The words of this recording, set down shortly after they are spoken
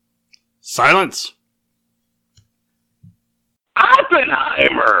Silence!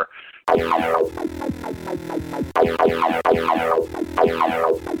 Oppenheimer!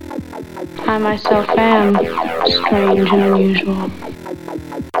 I myself am strange and unusual.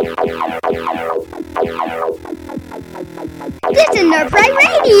 This is Nerd Pride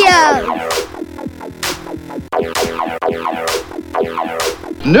Radio!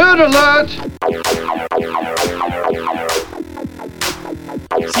 Nerd alert!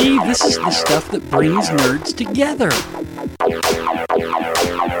 See, this is the stuff that brings nerds together.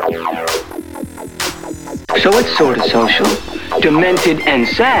 So it's sort of social. Demented and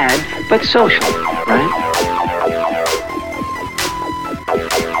sad, but social, right?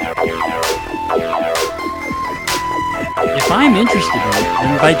 If I'm interested in it,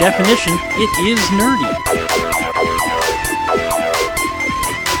 then by definition, it is nerdy.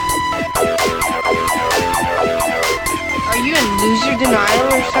 Are you in loser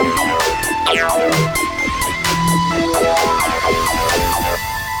denial or something?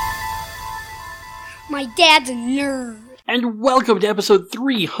 My dad's a nerd. And welcome to episode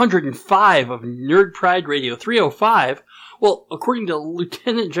 305 of Nerd Pride Radio. 305? Well, according to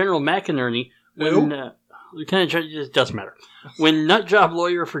Lieutenant General McInerney, when... Lieutenant General, it doesn't matter. When nutjob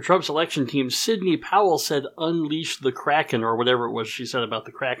lawyer for Trump's election team, Sidney Powell, said unleash the Kraken, or whatever it was she said about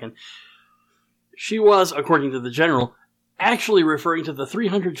the Kraken, she was, according to the general, actually referring to the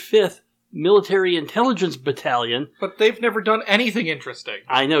 305th Military Intelligence Battalion. But they've never done anything interesting.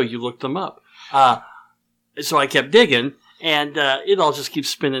 I know, you looked them up. So I kept digging, and it all just keeps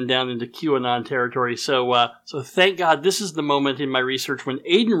spinning down into QAnon territory. So thank God this is the moment in my research when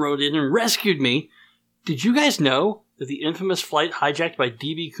Aiden wrote in and rescued me. Did you guys know that the infamous flight hijacked by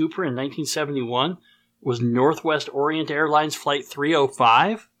D.B. Cooper in 1971 was Northwest Orient Airlines Flight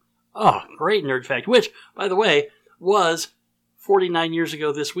 305? Oh, great nerd fact, which, by the way, was 49 years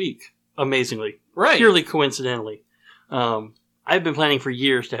ago this week, amazingly. Right. Purely coincidentally. I've been planning for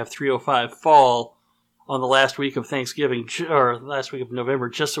years to have 305 fall on the last week of Thanksgiving, or last week of November,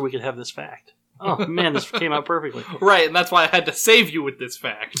 just so we could have this fact. Oh, man, this came out perfectly. Right, and that's why I had to save you with this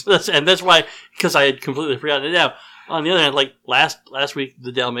fact. That's why, because I had completely forgotten it. Now, on the other hand, like last week,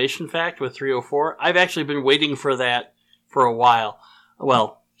 the Dalmatian fact with 304, I've actually been waiting for that for a while.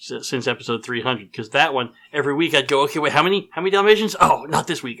 Well, since episode 300, because that one, every week I'd go, okay, wait, how many Dalmatians? Oh, not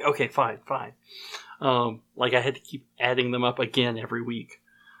this week. Okay, fine. Like I had to keep adding them up again every week.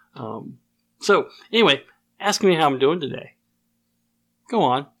 So, anyway, ask me how I'm doing today. Go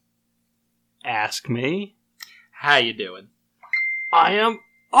on. Ask me. How you doing? I am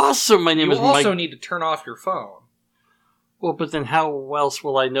awesome. My name is Mike. You also need to turn off your phone. Well, but then how else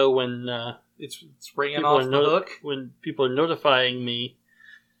will I know when it's ringing off the hook? When people are notifying me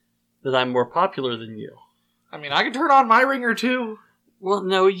that I'm more popular than you? I mean, I can turn on my ringer too. Well,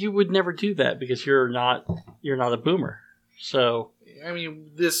 no, you would never do that because you're not a boomer. So, I mean,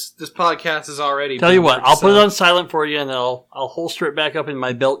 this podcast is already. Tell you what, I'll put it on silent for you, and I'll holster it back up in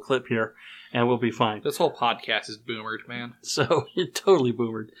my belt clip here, and we'll be fine. This whole podcast is boomered, man. So it totally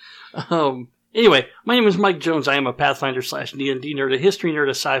boomered. Anyway, my name is Mike Jones. I am a Pathfinder / D&D nerd, a history nerd,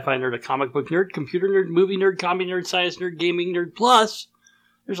 a sci-fi nerd, a comic book nerd, computer nerd, movie nerd, comedy nerd, science nerd, gaming nerd. Plus,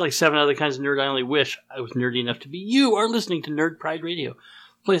 there's like 7 other kinds of nerd I only wish I was nerdy enough to be. You are listening to Nerd Pride Radio,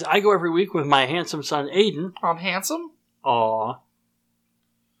 the place I go every week with my handsome son Aiden. I'm handsome. Aw.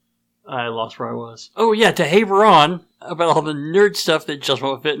 I lost where I was. Oh, yeah, to haver on about all the nerd stuff that just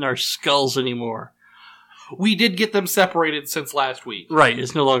won't fit in our skulls anymore. We did get them separated since last week. Right,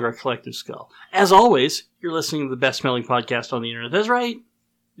 it's no longer a collective skull. As always, you're listening to the best-smelling podcast on the internet. That's right.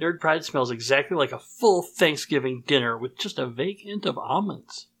 Nerd Pride smells exactly like a full Thanksgiving dinner with just a vague hint of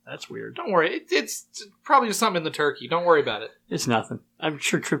almonds. That's weird. Don't worry. It's probably just something in the turkey. Don't worry about it. It's nothing. I'm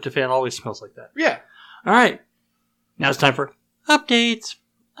sure tryptophan always smells like that. Yeah. All right. Now it's time for updates.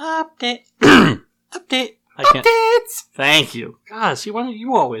 Update. Update. Updates. Thank you. God, see, why don't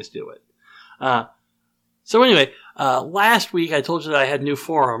you always do it? So anyway, last week I told you that I had new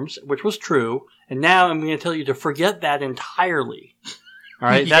forums, which was true, and now I'm going to tell you to forget that entirely. All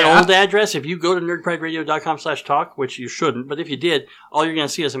right, Yeah. That old address, if you go to nerdprideradio.com/talk, which you shouldn't, but if you did, all you're going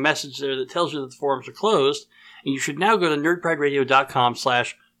to see is a message there that tells you that the forums are closed, and you should now go to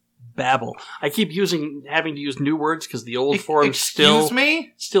nerdprideradio.com/babble. I keep having to use new words because the old forums still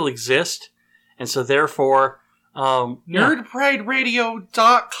exist, and so therefore,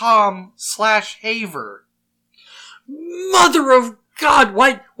 nerdprideradio.com/haver. Mother of God,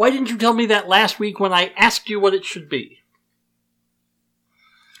 why didn't you tell me that last week when I asked you what it should be?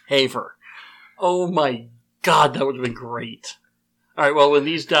 Haver. Oh my God, that would have been great. Alright, well, when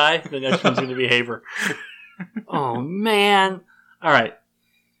these die, the next one's going to be Haver. Oh, man. Alright.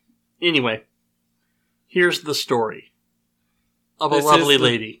 Anyway, here's the story of a This lovely is the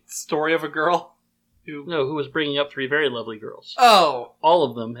lady. Story of a girl who... No, who was bringing up 3 very lovely girls. Oh, All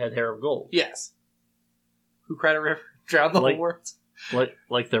of them had hair of gold, yes. Who cried a river, drowned the Like- whole world.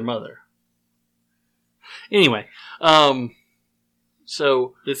 like their mother. Anyway,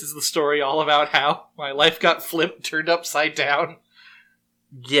 so This is the story all about how my life got flipped, turned upside down.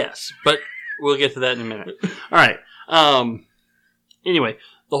 yes, but we'll get to that in a minute. All right. Anyway,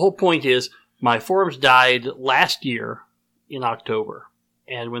 the whole point is my forums died last year in October.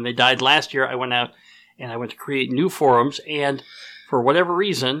 And when they died last year, I went out and I went to create new forums. And for whatever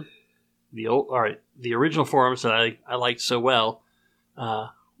reason, the original forums that I liked so well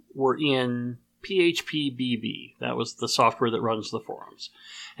were in PHPBB. That was the software that runs the forums.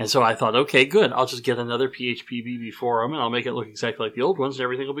 And so I thought, okay, good. I'll just get another PHPBB forum and I'll make it look exactly like the old ones and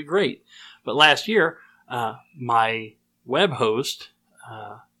everything will be great. But last year, my web host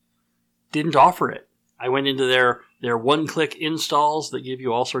didn't offer it. I went into their one-click installs that give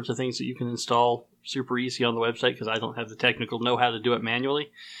you all sorts of things that you can install super easy on the website because I don't have the technical know-how to do it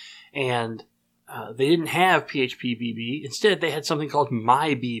manually. And they didn't have PHPBB. Instead, they had something called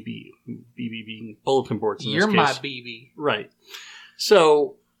MyBB. BB being bulletin boards in You're this my case. BB. Right.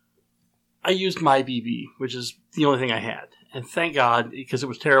 So I used MyBB, which is the only thing I had. And thank God, because it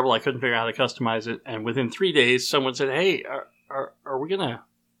was terrible, I couldn't figure out how to customize it. And within 3 days, someone said, hey, are we going to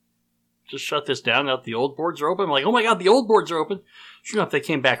just shut this down now that the old boards are open? I'm like, oh my God, the old boards are open. Sure enough, they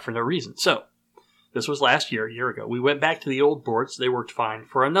came back for no reason. So this was last year, a year ago. We went back to the old boards. They worked fine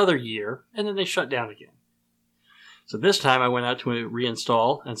for another year, and then they shut down again. So this time I went out to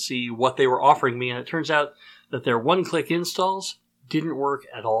reinstall and see what they were offering me, and it turns out that their one-click installs didn't work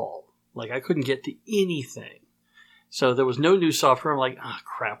at all. Like, I couldn't get to anything. So there was no new software. I'm like,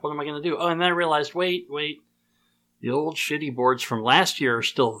 crap, what am I going to do? Oh, and then I realized, wait. The old shitty boards from last year are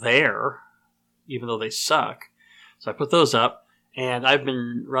still there, even though they suck. So I put those up, and I've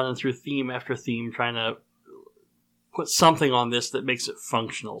been running through theme after theme trying to put something on this that makes it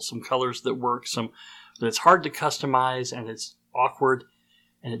functional. Some colors that work, some that it's hard to customize, and it's awkward,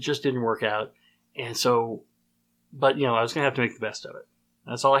 and it just didn't work out. And so, but, I was going to have to make the best of it.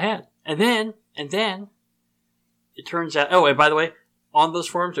 That's all I had. And then, it turns out, oh, and by the way, on those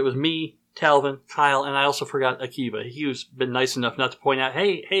forums, it was me, Talvin, Kyle, and I also forgot Akiva. He's been nice enough not to point out,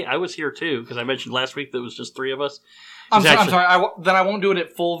 hey, I was here too, because I mentioned last week that it was just 3 of us. I'm sorry. Then I won't do it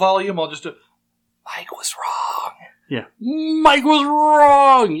at full volume. I'll just do Mike was wrong. Yeah. Mike was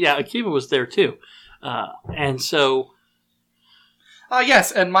wrong! Yeah, Akiva was there too. And so...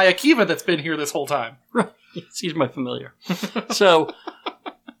 yes, and my Akiva that's been here this whole time. Right. He's my familiar. So,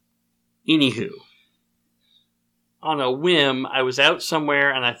 anywho, on a whim, I was out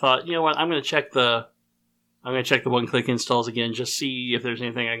somewhere and I thought, you know what, I'm going to check the one-click installs again, just see if there's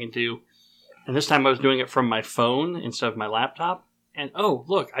anything I can do. And this time I was doing it from my phone instead of my laptop. And oh,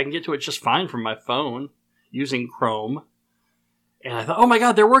 look, I can get to it just fine from my phone using Chrome. And I thought, oh my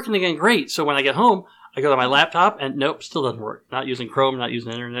God, they're working again, great. So when I get home, I go to my laptop and nope, still doesn't work. Not using Chrome, not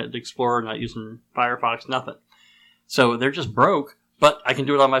using Internet Explorer, not using Firefox, nothing. So they're just broke, but I can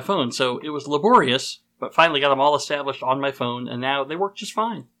do it on my phone. So it was laborious, but finally got them all established on my phone, and now they work just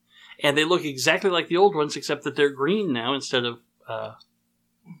fine. And they look exactly like the old ones, except that they're green now instead of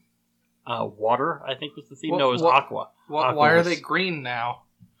water, I think was the theme. No, it was aqua. Why are they green now?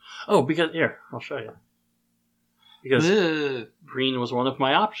 Oh, because, here, I'll show you. Because green was one of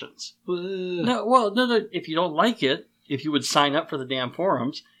my options. No, if you don't like it, if you would sign up for the damn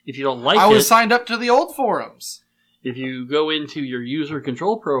forums, if you don't like it... I was signed up to the old forums. If you go into your user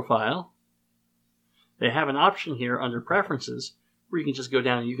control profile, they have an option here under preferences where you can just go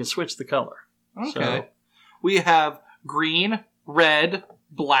down and you can switch the color. Okay. So, we have green, red,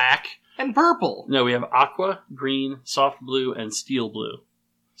 black, and purple. No, we have aqua, green, soft blue, and steel blue.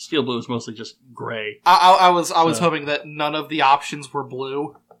 Steel blue is mostly just gray. I was hoping that none of the options were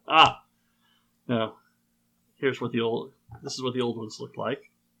blue. No. This is what the old ones looked like.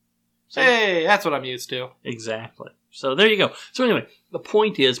 So, hey, that's what I'm used to. Exactly. So there you go. So anyway, the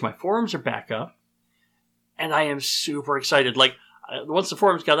point is my forums are back up, and I am super excited. Like, once the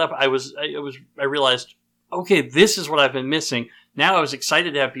forums got up, I realized, okay, this is what I've been missing. Now I was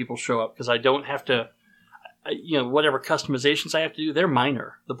excited to have people show up because I don't have to, whatever customizations I have to do, they're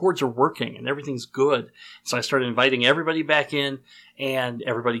minor. The boards are working and everything's good. So I started inviting everybody back in, and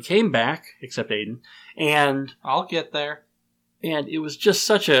everybody came back except Aiden. And I'll get there. And it was just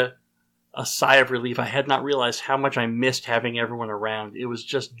such a sigh of relief. I had not realized how much I missed having everyone around. It was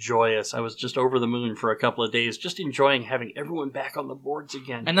just joyous. I was just over the moon for a couple of days, just enjoying having everyone back on the boards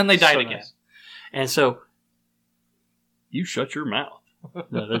again. And then they died So again. nice. And so, you shut your mouth.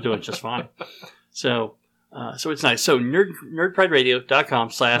 No, they're doing just fine. So it's nice. So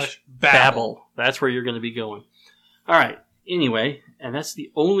nerdprideradio.com/babble. That's where you're going to be going. All right. Anyway, and that's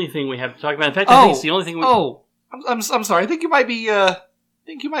the only thing we have to talk about. In fact, I think it's the only thing we... I'm sorry. I think you might be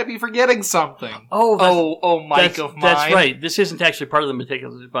forgetting something. Mike of mine. That's right. This isn't actually part of the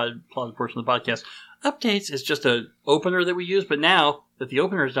meticulously plotted portion of the podcast. Updates is just an opener that we use, but now that the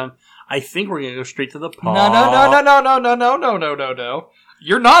opener is done, I think we're going to go straight to the pod. No.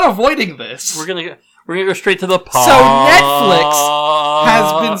 You're not avoiding this. We're going to go straight to the pod. So Netflix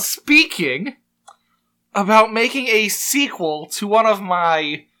has been speaking about making a sequel to one of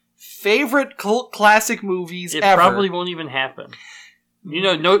my favorite cult classic movies ever. It probably won't even happen. You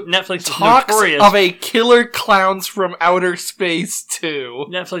know, Netflix is Talks notorious of a Killer Clowns from Outer Space 2.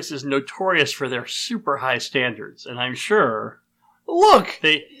 Netflix is notorious for their super high standards, and I'm sure... Look,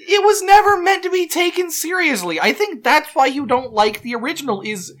 it was never meant to be taken seriously. I think that's why you don't like the original,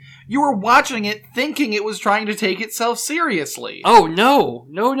 is you were watching it thinking it was trying to take itself seriously. Oh, no.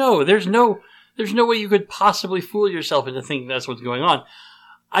 There's no way you could possibly fool yourself into thinking that's what's going on.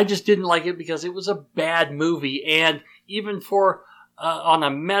 I just didn't like it because it was a bad movie, and even for... on a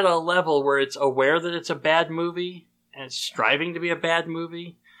meta level where it's aware that it's a bad movie and it's striving to be a bad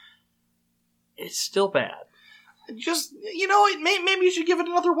movie, it's still bad. Just, maybe you should give it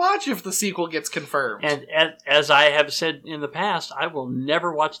another watch if the sequel gets confirmed. And as I have said in the past, I will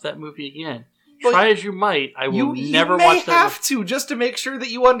never watch that movie again. But try as you might, I will never watch that. You may have to, just to make sure that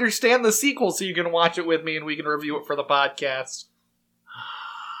you understand the sequel so you can watch it with me and we can review it for the podcast.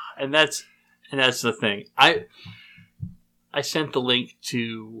 And that's the thing. I sent the link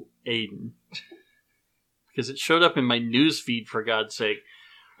to Aiden because it showed up in my news feed, for God's sake.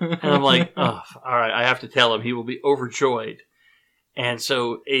 And I'm like, oh, all right, I have to tell him. He will be overjoyed. And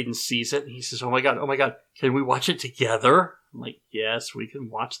so Aiden sees it and he says, oh my God, can we watch it together? I'm like, yes, we can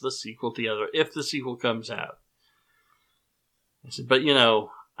watch the sequel together if the sequel comes out. I said, but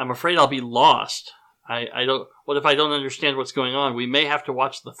I'm afraid I'll be lost. What if I don't understand what's going on? We may have to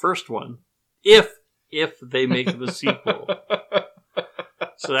watch the first one if they make the sequel.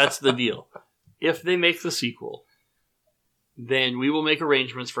 So that's the deal. If they make the sequel, then we will make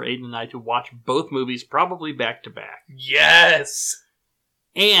arrangements for Aiden and I to watch both movies, probably back to back. Yes!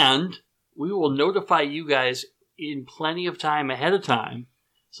 And we will notify you guys in plenty of time ahead of time,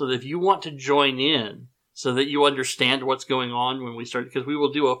 so that if you want to join in, so that you understand what's going on when we start, because we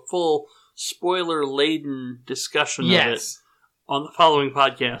will do a full spoiler-laden discussion of it on the following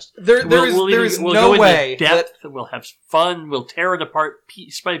podcast. There is no way depth. We'll have fun. We'll tear it apart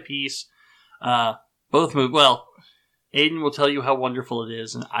piece by piece. Both movies. Well, Aiden will tell you how wonderful it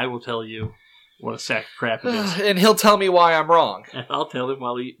is, and I will tell you what a sack of crap it is. And he'll tell me why I'm wrong. And I'll tell him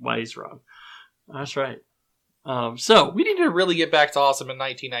why he's wrong. That's right. So we need to really get back to Awesome in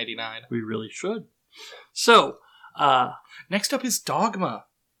 1999. We really should. So next up is Dogma.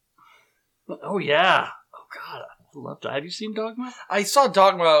 Oh yeah. Oh God. I love that. Have you seen Dogma? I saw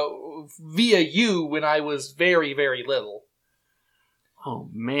Dogma via you when I was very, very little. Oh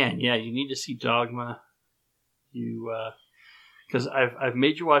man, yeah, you need to see Dogma. Because I've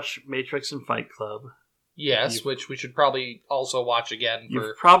made you watch Matrix and Fight Club. Yes, which we should probably also watch again.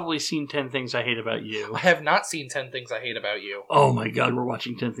 You've probably seen 10 Things I Hate About You. I have not seen 10 Things I Hate About You. Oh my God, we're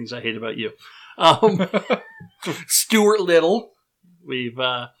watching 10 Things I Hate About You. Stuart Little. We've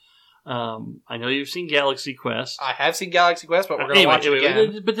I know you've seen Galaxy Quest. I have seen Galaxy Quest, but we're going to watch it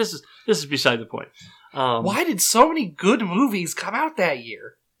again. But this is beside the point. Why did so many good movies come out that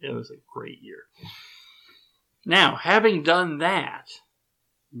year? It was a great year. Now, having done that,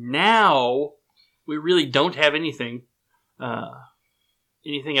 now we really don't have anything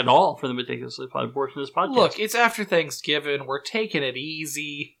at all for the meticulously plotted portion of this podcast. Look, it's after Thanksgiving. We're taking it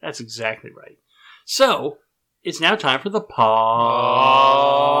easy. That's exactly right. So, it's now time for the pod.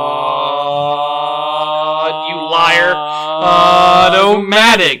 You liar.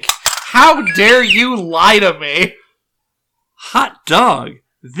 Podomatic. How dare you lie to me? Hot dog.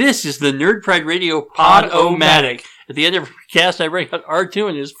 This is the Nerd Pride Radio Pod-O-Matic. At the end of every cast, I bring out R2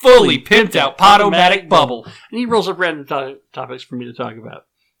 and his fully pimped out Pod-O-Matic bubble. And he rolls up random topics for me to talk about.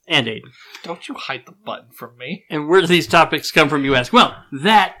 And Aiden. Don't you hide the button from me. And where do these topics come from, you ask? Well,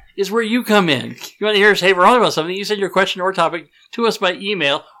 that is where you come in. You want to hear us hey wrong about something, you send your question or topic to us by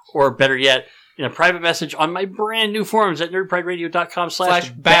email, or better yet, in a private message on my brand new forums at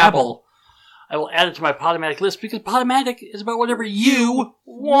nerdprideradio.com/babble. I will add it to my Podomatic list because Podomatic is about whatever you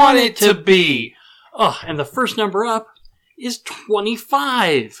want it to be. Oh, and the first number up is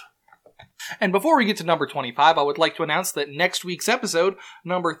 25. And before we get to number 25, I would like to announce that next week's episode,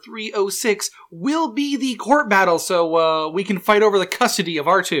 number 306, will be the court battle, so we can fight over the custody of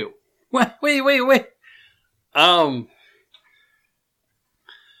R2. Wait.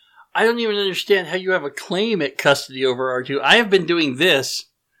 I don't even understand how you have a claim at custody over R2. I have been doing this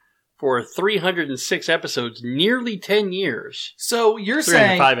for 306 episodes, nearly 10 years. So you're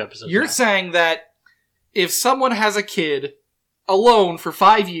 305 episodes. You're saying that if someone has a kid alone for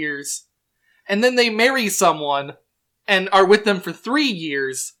 5 years, and then they marry someone and are with them for 3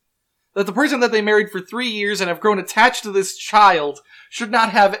 years, that the person that they married for 3 years and have grown attached to this child should not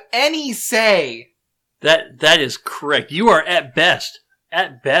have any say. That is correct. You are at best,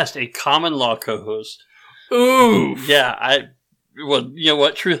 a common law co-host. Ooh. Yeah, well, you know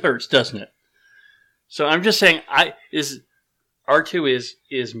what? Truth hurts, doesn't it? So I'm just saying, R2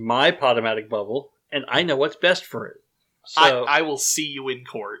 is my Podomatic bubble, and I know what's best for it. So I will see you in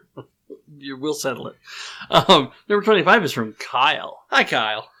court. We'll settle it. Number 25 is from Kyle. Hi,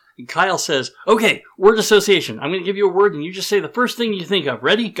 Kyle. And Kyle says, okay, word association. I'm going to give you a word, and you just say the first thing you think of.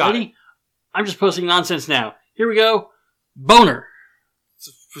 Ready? Got Ready? it. I'm just posting nonsense now. Here we go. Boner.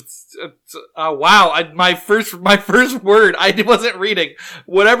 Wow! My first word. I wasn't reading.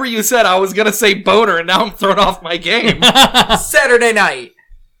 Whatever you said, I was gonna say boner, and now I'm thrown off my game. Saturday night.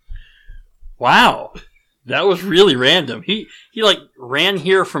 Wow, that was really random. He like ran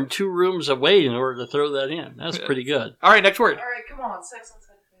here from 2 rooms away in order to throw that in. That was pretty good. All right, next word. All right, come on, sex on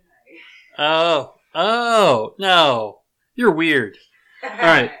Saturday night. Oh no, you're weird. All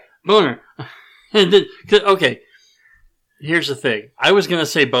right, boner. And then, okay. Here's the thing. I was going to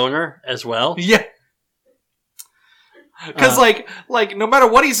say boner as well. Yeah. Because, like, no matter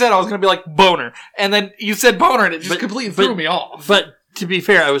what he said, I was going to be like, boner. And then you said boner, and it just completely threw me off. But to be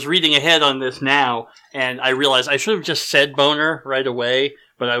fair, I was reading ahead on this now, and I realized I should have just said boner right away,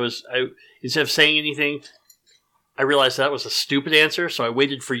 but I instead of saying anything, I realized that was a stupid answer, so I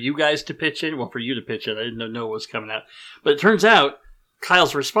waited for you guys to pitch in. Well, for you to pitch in. I didn't know what was coming out. But it turns out,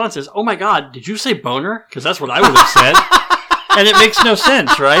 Kyle's response is, oh my god, did you say boner? Because that's what I would have said. And it makes no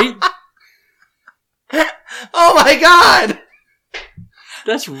sense, right? Oh my god!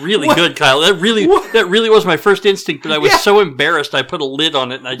 That's really good, Kyle. That really was my first instinct, but I was so embarrassed I put a lid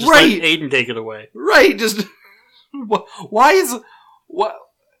on it and I just let Aiden take it away. Right, just... Why is... What?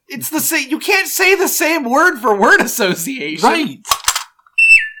 It's the same... You can't say the same word for word association. Right.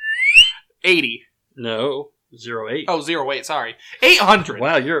 80. No. 08. Oh, 08, sorry. 800.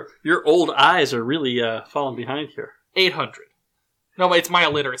 Wow, your old eyes are really falling behind here. 800. No, it's my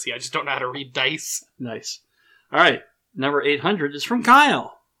illiteracy. I just don't know how to read dice. Nice. All right. Number 800 is from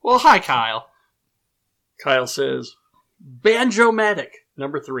Kyle. Well, hi, Kyle. Kyle says, Banjo-matic,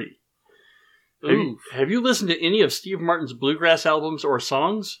 number 3. Have you listened to any of Steve Martin's bluegrass albums or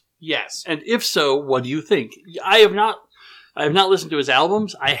songs? Yes. And if so, what do you think? I have not listened to his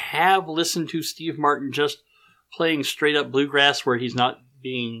albums. I have listened to Steve Martin just playing straight up bluegrass where he's not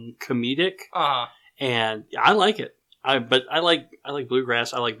being comedic. And I like it. But I like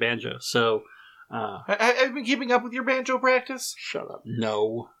bluegrass. I like banjo. So, have you been keeping up with your banjo practice? Shut up.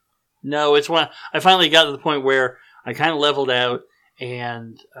 No, it's when I finally got to the point where I kind of leveled out,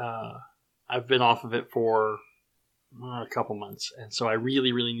 and I've been off of it for a couple months, and so I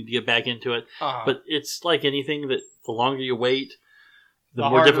really, really need to get back into it. But it's like anything that the longer you wait, the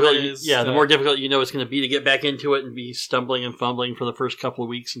more difficult it is. The more difficult you know it's going to be to get back into it and be stumbling and fumbling for the first couple of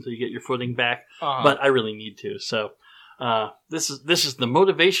weeks until you get your footing back. But I really need to. So this is the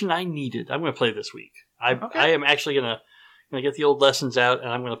motivation I needed. I'm going to play this week. I am actually going to get the old lessons out, and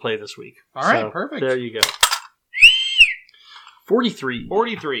I'm going to play this week. All right, perfect. There you go. 43.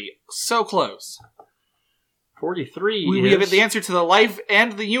 43. So close. 43 we have the answer to the life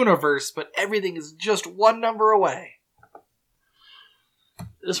and the universe, but everything is just one number away.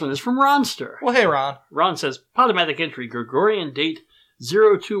 This one is from Ronster. Well, hey, Ron. Ron says, Podomatic entry, Gregorian date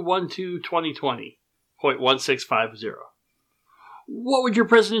 02/12/2020.1650. What would your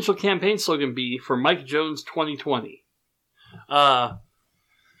presidential campaign slogan be for Mike Jones 2020? And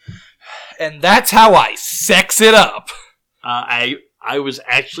that's how I sex it up. I was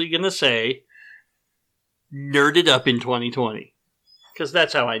actually going to say nerded up in 2020. Because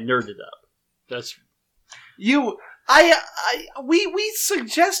that's how I nerded up. That's... You... We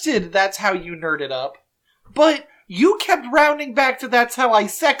suggested that's how you nerd it up, but you kept rounding back to that's how I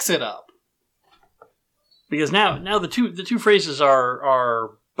sex it up. Because now the two phrases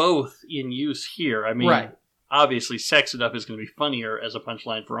are both in use here. I mean, obviously, sex it up is going to be funnier as a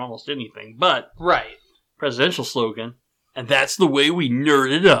punchline for almost anything, but presidential slogan, and that's the way we nerd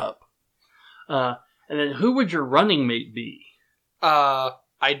it up. And then, who would your running mate be?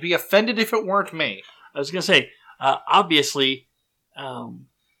 I'd be offended if it weren't me. I was going to say, obviously...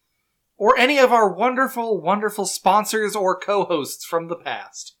 or any of our wonderful, wonderful sponsors or co-hosts from the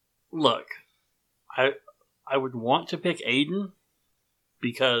past. Look, I would want to pick Aiden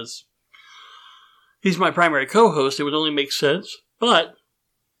because he's my primary co-host. It would only make sense. But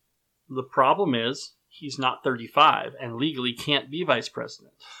the problem is he's not 35 and legally can't be vice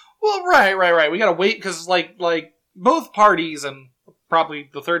president. Well, right. We gotta wait because, like both parties and probably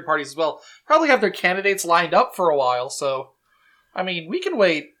the third parties as well probably have their candidates lined up for a while. So, I mean, we can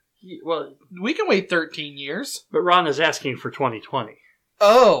wait. Well, we can wait 13 years. But Ron is asking for 2020.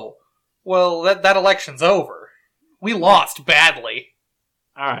 Oh, well, that election's over. We lost badly.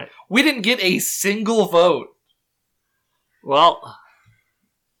 All right. We didn't get a single vote. Well,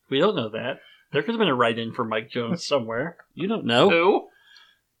 we don't know that. There could have been a write-in for Mike Jones somewhere. You don't know. Who?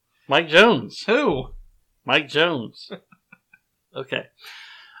 Mike Jones. Who? Mike Jones. Okay.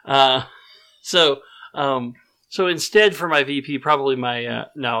 So instead for my VP, probably my,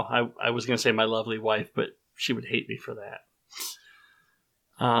 I was going to say my lovely wife, but she would hate me for that.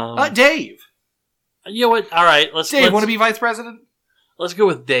 Dave. You know what? All right. Let's want to be vice president? Let's go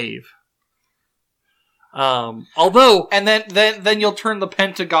with Dave. Although, and then you'll turn the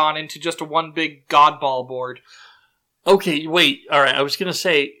Pentagon into just a one big godball board. Okay, wait. All right. I was going to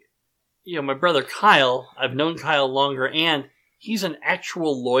say, my brother Kyle, I've known Kyle longer, and he's an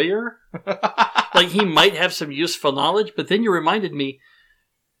actual lawyer. Like, he might have some useful knowledge, but then you reminded me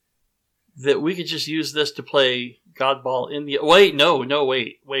that we could just use this to play godball in the... Wait.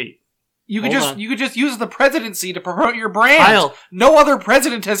 You could just use the presidency to promote your brand. Kyle. No other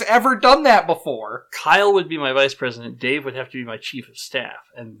president has ever done that before. Kyle would be my vice president. Dave would have to be my chief of staff.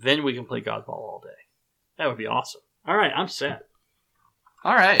 And then we can play godball all day. That would be awesome. All right, I'm set.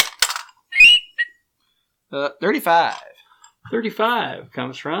 All right. 35. 35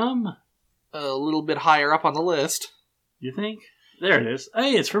 comes from... A little bit higher up on the list. You think? There it is.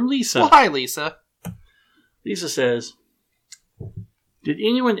 Hey, it's from Lisa. Well, hi, Lisa. Lisa says... Did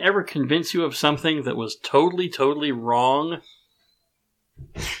anyone ever convince you of something that was totally, totally wrong?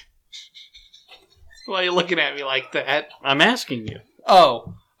 Why are you looking at me like that? I'm asking you.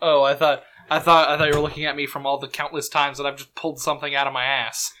 Oh, I thought you were looking at me from all the countless times that I've just pulled something out of my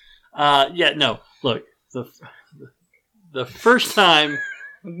ass. Yeah, no. Look, the first time...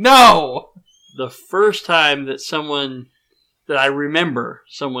 No! The first time that I remember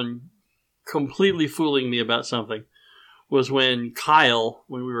someone completely fooling me about something was when Kyle,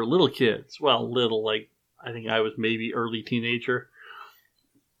 when we were little kids, I think I was maybe early teenager,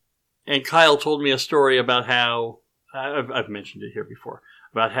 and Kyle told me a story about how, I've mentioned it here before,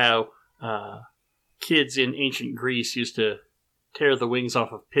 about how kids in ancient Greece used to tear the wings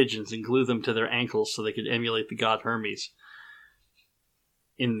off of pigeons and glue them to their ankles so they could emulate the god Hermes,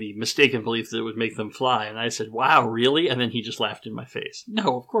 in the mistaken belief that it would make them fly. And I said, wow, really? And then he just laughed in my face.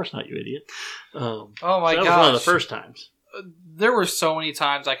 No, of course not, you idiot. Oh my gosh. That was one of the first times. There were so many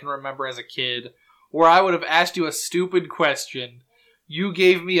times I can remember as a kid where I would have asked you a stupid question. You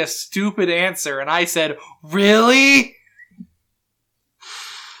gave me a stupid answer, and I said, really?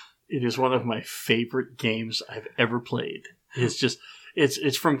 It is one of my favorite games I've ever played. It's just,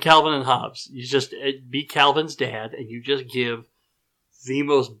 it's from Calvin and Hobbes. You just be Calvin's dad, and you just give the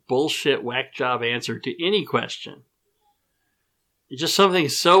most bullshit whack job answer to any question. It's just something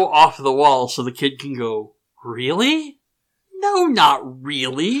so off the wall so the kid can go, really? No, not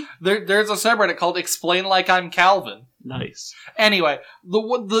really. There's a subreddit called Explain Like I'm Calvin. Nice. Anyway,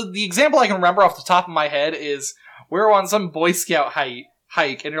 the example I can remember off the top of my head is we're on some Boy Scout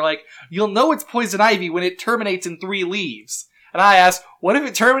hike, and you're like, you'll know it's poison ivy when it terminates in 3 leaves. And I asked, what if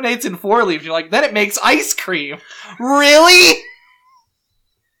it terminates in 4 leaves? And you're like, then it makes ice cream. Really?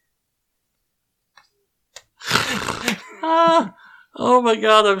 Oh my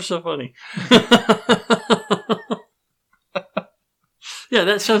god, I'm so funny. Yeah,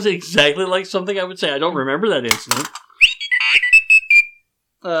 that sounds exactly like something I would say. I don't remember that incident.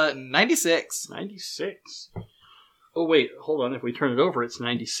 96. 96. Oh wait, hold on. If we turn it over, it's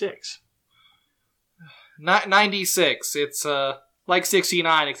 96. 96. It's like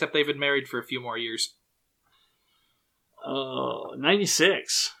 69, except they've been married for a few more years.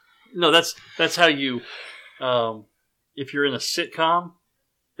 96. No, that's how you... if you're in a sitcom,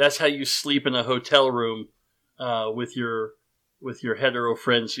 that's how you sleep in a hotel room with your hetero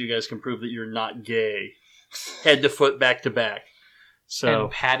friends, so you guys can prove that you're not gay, head to foot, back to back. So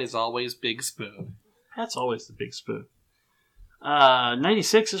and Pat is always Big Spoon. Pat's always the big spoon.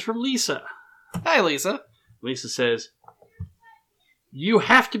 96 is from Lisa. Hi, Lisa. Lisa says, "You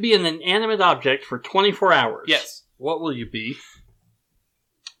have to be an inanimate object for 24 hours. Yes. What will you be?"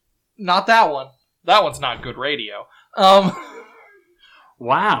 Not that one. That one's not good radio.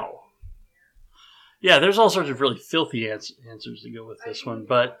 Wow. Yeah, there's all sorts of really filthy answers to go with this one,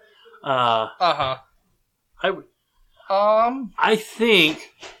 but I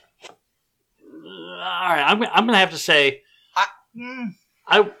think. All right, I'm gonna have to say,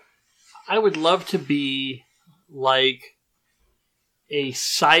 I would love to be like a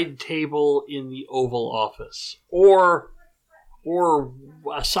side table in the Oval Office, or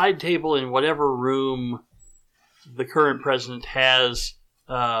a side table in whatever room the current president has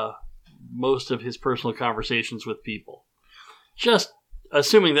most of his personal conversations with people. Just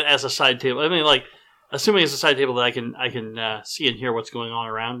assuming that as a side table, assuming as a side table that I can see and hear what's going on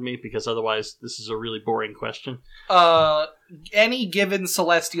around me, because otherwise this is a really boring question. Any given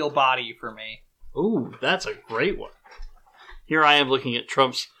celestial body for me. Ooh, that's a great one. Here I am looking at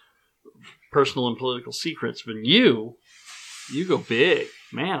Trump's personal and political secrets, but you go big.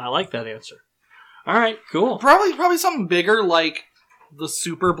 Man, I like that answer. All right, cool. Probably something bigger, like the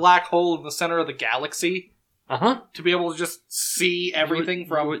super black hole in the center of the galaxy. To be able to just see everything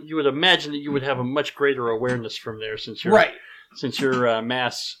you would imagine that you would have a much greater awareness from there, since your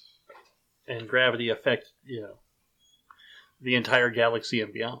mass and gravity affect the entire galaxy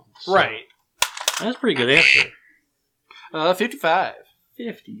and beyond. So, right. That's a pretty good answer. 55.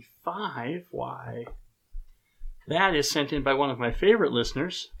 55? Why? That is sent in by one of my favorite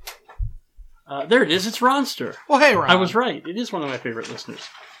listeners. There it is. It's Ronster. Well, hey, Ron. I was right. It is one of my favorite listeners.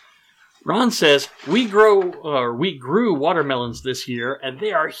 Ron says, we grew watermelons this year, and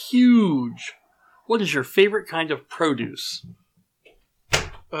they are huge. What is your favorite kind of produce?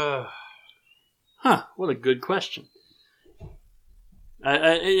 What a good question.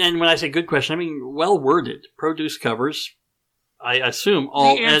 And when I say good question, I mean well-worded. Produce covers, I assume,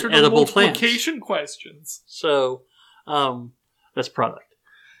 all edible plants. Multiplication questions. So, that's product.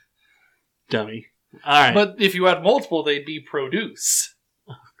 Dummy. All right. But if you had multiple, they'd be produce.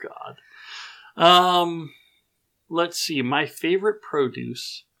 Oh, God. Let's see. My favorite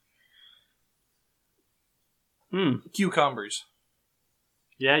produce. Cucumbers.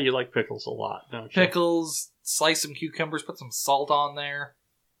 Yeah, you like pickles a lot, don't you? Pickles, slice some cucumbers, put some salt on there.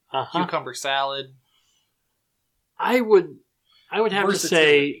 Cucumber salad. I would have to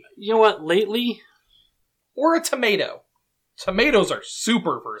say, you know what, lately? Or a tomato. Tomatoes are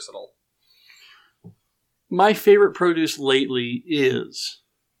super versatile. My favorite produce lately is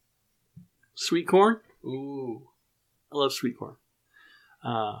sweet corn. Ooh. I love sweet corn.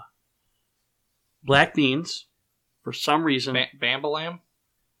 Black beans, for some reason. Bambalam?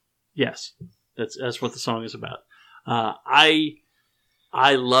 Yes. That's what the song is about. I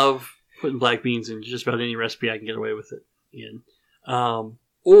love putting black beans in just about any recipe I can get away with it in.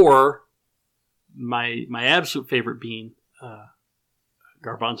 Or my absolute favorite bean,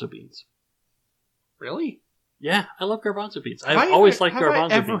 garbanzo beans. Really? Yeah, I love garbanzo beans. I've always liked garbanzo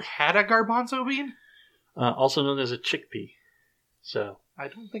beans. Have I ever had a garbanzo bean? Also known as a chickpea. So I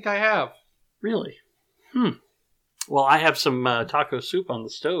don't think I have. Really? Well, I have some taco soup on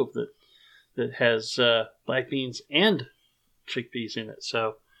the stove that has black beans and chickpeas in it.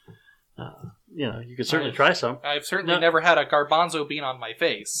 So, you could certainly try some. I've certainly never had a garbanzo bean on my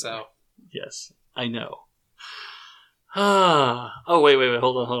face, so. Yes, I know. Oh, wait,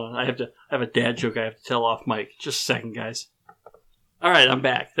 hold on. I have a dad joke I have to tell off mic. Just a second, guys. All right, I'm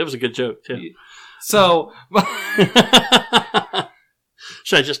back. That was a good joke, too. So.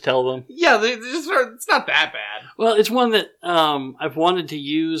 Should I just tell them? Yeah, it's not that bad. Well, it's one that I've wanted to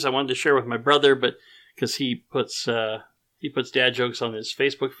use. I wanted to share with my brother, but because he puts dad jokes on his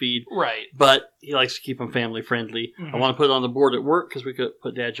Facebook feed, right? But he likes to keep them family friendly. Mm-hmm. I want to put it on the board at work because we could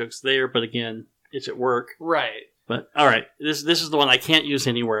put dad jokes there, but again, it's at work, right? But all right, this is the one I can't use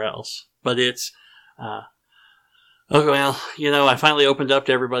anywhere else. But it's okay. Well, I finally opened up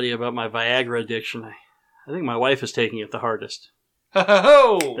to everybody about my Viagra addiction. I think my wife is taking it the hardest.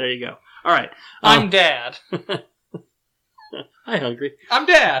 Ho! There you go. All right. I'm Dad. Hi, Hungry. I'm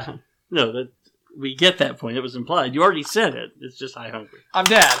Dad. No, we get that point. It was implied. You already said it. It's just hi, Hungry. I'm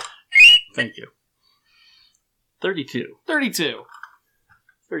Dad. Thank you. 32. 32.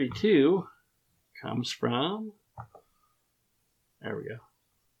 32 comes from... There we go.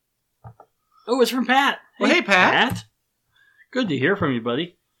 Oh, it's from Pat. Hey, Pat. Good to hear from you,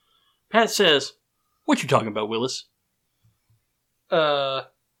 buddy. Pat says, what you talking about, Willis? If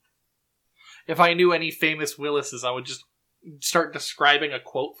I knew any famous Willises, I would just start describing a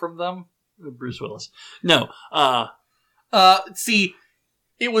quote from them. Bruce Willis. No. See,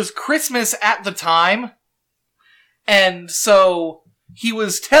 it was Christmas at the time, and so he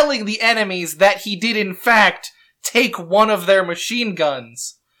was telling the enemies that he did in fact take one of their machine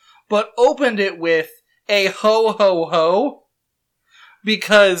guns, but opened it with a ho ho ho,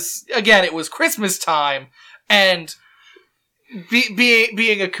 because, again, it was Christmas time, and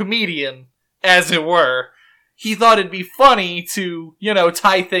being a comedian, as it were, he thought it'd be funny to,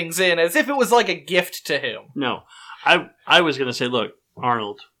 tie things in as if it was like a gift to him. No. I was going to say, look,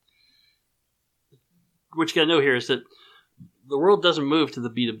 Arnold, what you got to know here is that the world doesn't move to the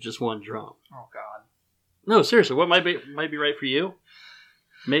beat of just one drum. Oh, God. No, seriously, what might be right for you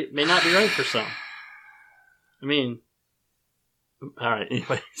may not be right for some. I mean, all right,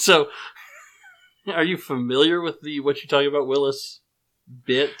 anyway. So, are you familiar with what you're talking about, Willis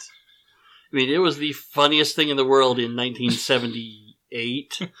bit? I mean, it was the funniest thing in the world in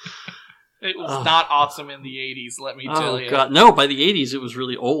 1978. It was not awesome in the 80s, let me tell you. God. No, by the 80s it was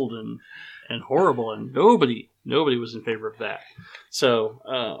really old and horrible, and nobody was in favor of that.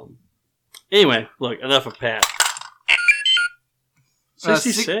 So, anyway, look, enough of Pat.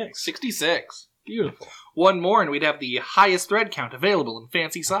 66. 66. Beautiful. One more and we'd have the highest thread count available in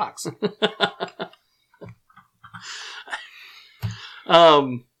fancy socks.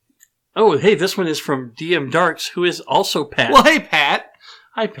 Oh, hey, this one is from DM Darks, who is also Pat. Well, hey, Pat.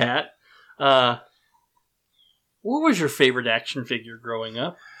 Hi, Pat. What was your favorite action figure growing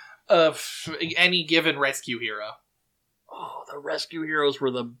up? Any given rescue hero. Oh, the rescue heroes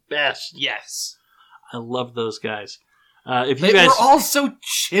were the best. Yes. I love those guys. They were all so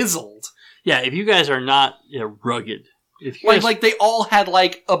chiseled. Yeah, if you guys are not rugged. If you like they all had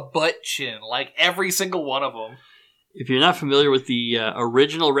like a butt chin, like every single one of them. If you're not familiar with the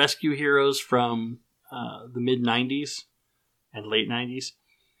original rescue heroes from the mid-90s and late 90s,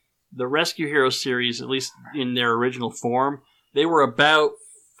 the Rescue Heroes series, at least in their original form, they were about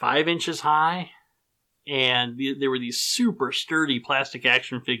 5 inches high, and they were these super sturdy plastic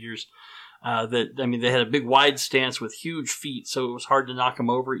action figures they had a big wide stance with huge feet, so it was hard to knock them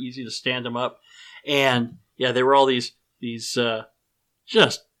over, easy to stand them up. And, yeah, they were all these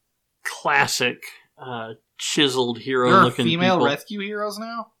just classic chiseled hero-looking people. There are female rescue heroes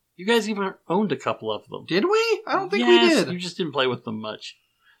now? You guys even owned a couple of them. Did we? I don't think we did. You just didn't play with them much.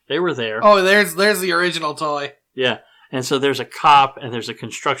 They were there. Oh, there's the original toy. Yeah. And so there's a cop, and there's a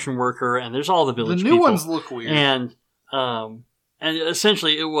construction worker, and there's all the village people. The new ones look weird. And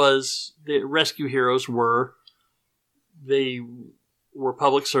essentially it was, the rescue heroes were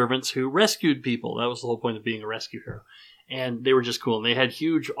public servants who rescued people. That was the whole point of being a rescue hero. And they were just cool. And they had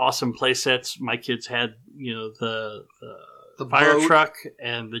huge, awesome play sets. My kids had, the fire boat. Truck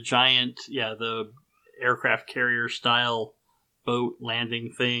and the giant, the aircraft carrier style boat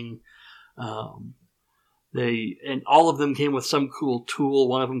landing thing. And all of them came with some cool tool.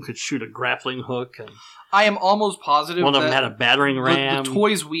 One of them could shoot a grappling hook. And I am almost positive one of them had a battering ram. The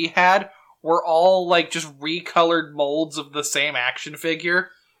toys we had were all like just recolored molds of the same action figure.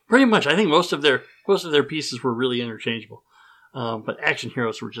 Pretty much. I think most of their pieces were really interchangeable. But action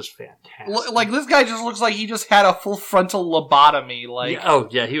heroes were just fantastic. Like, this guy just looks like he just had a full frontal lobotomy. Like,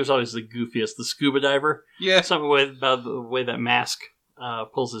 he was always the goofiest. The scuba diver. Yeah. Something about the way that mask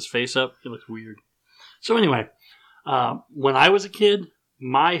pulls his face up. It looks weird. So anyway, when I was a kid,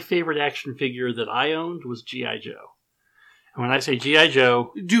 my favorite action figure that I owned was G.I. Joe. And when I say G.I.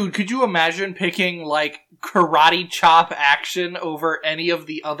 Joe... Dude, could you imagine picking, like, karate chop action over any of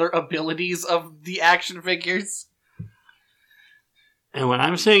the other abilities of the action figures? And when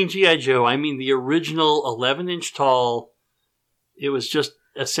I'm saying G.I. Joe, I mean the original 11-inch tall. It was just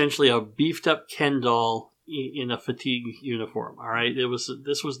essentially a beefed-up Ken doll in a fatigue uniform, all right?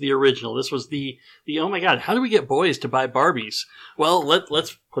 This was the original. This was the oh my God, how do we get boys to buy Barbies? Well,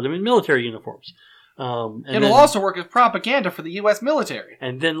 let's put them in military uniforms. It'll also work as propaganda for the U.S. military.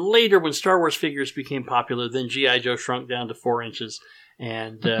 And then later, when Star Wars figures became popular, then G.I. Joe shrunk down to 4 inches.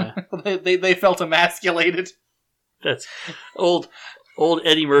 And they felt emasculated. That's old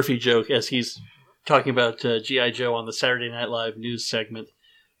Eddie Murphy joke as he's talking about G.I. Joe on the Saturday Night Live news segment.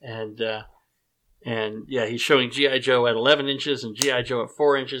 And he's showing G.I. Joe at 11 inches and G.I. Joe at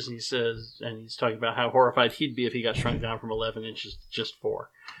 4 inches. And he's talking about how horrified he'd be if he got shrunk down from 11 inches to just 4.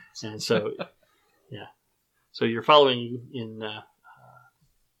 And so... Yeah. So you're following in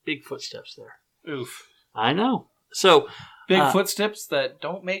big footsteps there. Oof. I know. So big footsteps that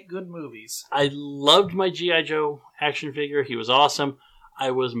don't make good movies. I loved my G.I. Joe action figure. He was awesome.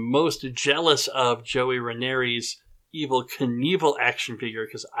 I was most jealous of Joey Ranieri's Evel Knievel action figure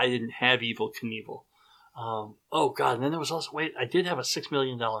because I didn't have Evel Knievel. Oh, God. And then there was also... Wait, I did have a $6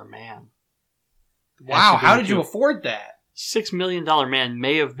 million man. Wow, how did you afford that? $6 million man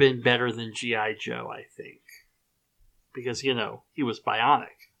may have been better than G.I. Joe, I think. Because, he was bionic.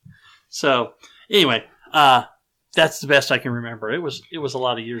 So, anyway, That's the best I can remember. It was a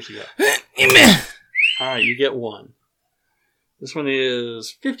lot of years ago. Amen. All right, you get one. This one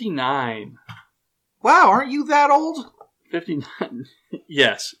is 59. Wow, aren't you that old? 59.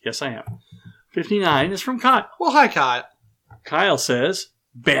 Yes, I am. 59 is from Kyle. Well, hi, Kyle. Kyle says,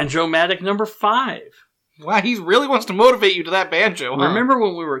 Banjo-matic number 5. Wow, he really wants to motivate you to that banjo, huh? Remember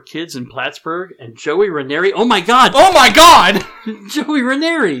when we were kids in Plattsburgh and Joey Ranieri? Oh my God! Oh my God! Joey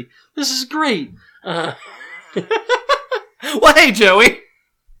Ranieri! This is great. Well, hey, Joey.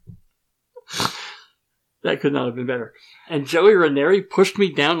 That could not have been better. And Joey Ranieri pushed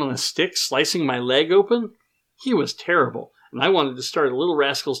me down on a stick, slicing my leg open. He was terrible, and I wanted to start a Little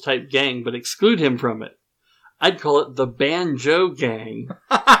Rascals type gang, but exclude him from it. I'd call it the Banjo Gang.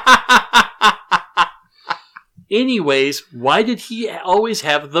 Anyways, why did he always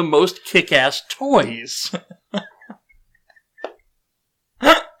have the most kick-ass toys?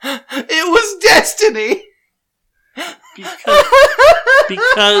 It was destiny!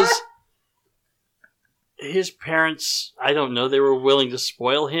 Because his parents, I don't know, they were willing to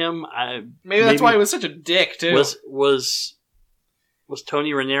spoil him. Maybe that's why he was such a dick, too. Was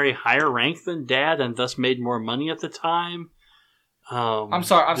Tony Ranieri higher ranked than Dad and thus made more money at the time? I'm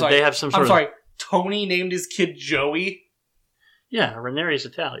sorry. They have some sort of... Tony named his kid Joey? Yeah, Ranieri's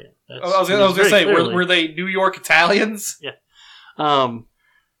Italian. I was going to say, were they New York Italians? Yeah.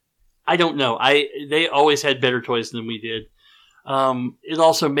 I don't know. They always had better toys than we did. It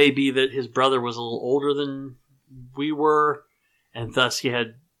also may be that his brother was a little older than we were, and thus he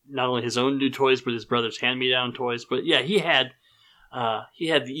had not only his own new toys, but his brother's hand-me-down toys. But yeah, he had the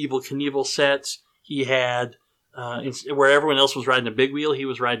Evel Knievel sets. He had... where everyone else was riding a big wheel, he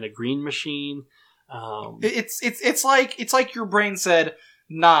was riding a green machine. It's like your brain said,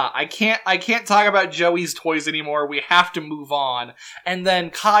 "Nah, I can't talk about Joey's toys anymore. We have to move on." And then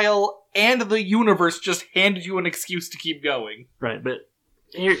Kyle and the universe just handed you an excuse to keep going. Right, but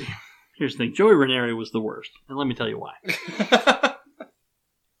here's the thing: Joey Ranieri was the worst, and let me tell you why.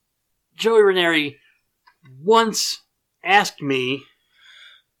 Joey Ranieri once asked me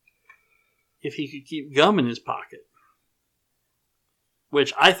if he could keep gum in his pocket.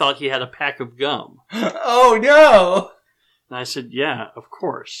 Which I thought he had a pack of gum. Oh, no! And I said, yeah, of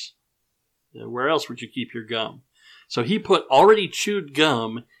course. Where else would you keep your gum? So he put already chewed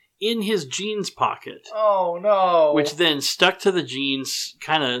gum in his jeans pocket. Oh, no. Which then stuck to the jeans,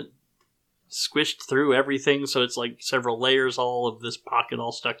 kind of squished through everything, so it's like several layers all of this pocket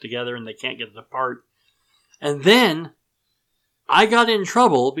all stuck together, and they can't get it apart. And then I got in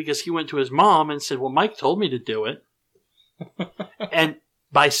trouble because he went to his mom and said, well, Mike told me to do it. And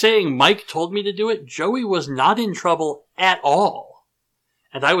by saying Mike told me to do it, Joey was not in trouble at all.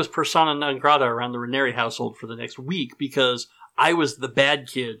 And I was persona non grata around the Ranieri household for the next week because I was the bad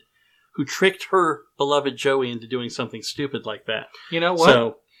kid who tricked her beloved Joey into doing something stupid like that. You know what?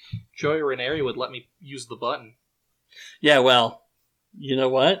 So, Joey Ranieri would let me use the button. Yeah, well, you know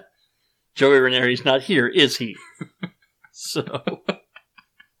what? Joey Ranieri's not here, is he? So,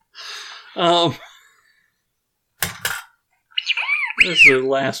 this is the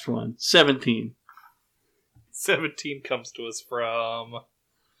last one. 17. 17 comes to us from...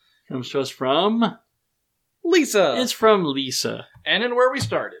 Lisa. It's from Lisa. And in where we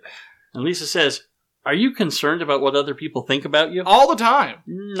started. And Lisa says, are you concerned about what other people think about you? All the time.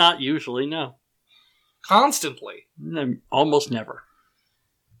 Not usually, no. Constantly. Almost never.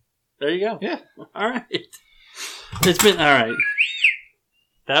 There you go. Yeah. All right. It's been... All right.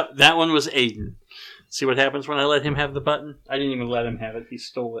 That one was Aiden. See what happens when I let him have the button? I didn't even let him have it. He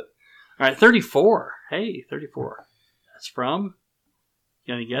stole it. All right, 34. Hey, 34. That's from...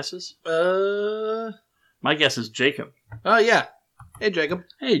 You got any guesses? My guess is Jacob. Oh, yeah. Hey, Jacob.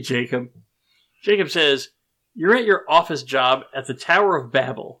 Hey, Jacob. Jacob says, you're at your office job at the Tower of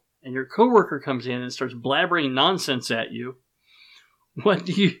Babel, and your coworker comes in and starts blabbering nonsense at you. What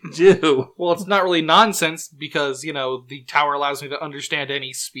do you do? Well, it's not really nonsense because, the tower allows me to understand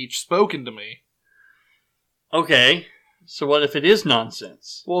any speech spoken to me. Okay, so what if it is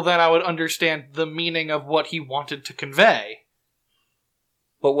nonsense? Well, then I would understand the meaning of what he wanted to convey.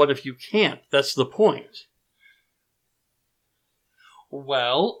 But what if you can't? That's the point.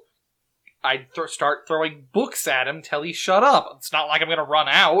 Well, I'd start throwing books at him till he shut up. It's not like I'm going to run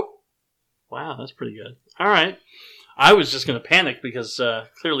out. Wow, that's pretty good. All right. I was just going to panic because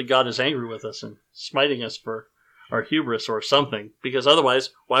clearly God is angry with us and smiting us for our hubris or something. Because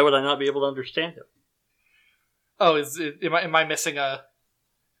otherwise, why would I not be able to understand him? Oh, am I missing a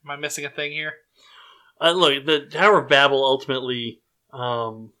thing here? Look, the Tower of Babel ultimately...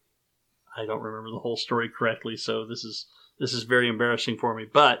 I don't remember the whole story correctly, so this is very embarrassing for me.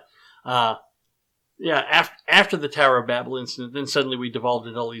 But Yeah, after the Tower of Babel incident, then suddenly we devolved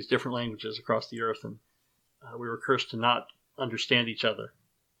into all these different languages across the earth, and we were cursed to not understand each other.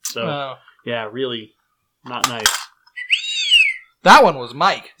 So, yeah, really not nice. That one was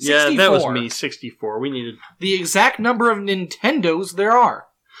Mike. 64. Yeah, that was me, 64. We needed... the exact number of Nintendos there are.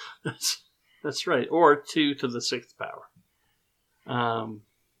 That's right. Or 2 to the 6th power.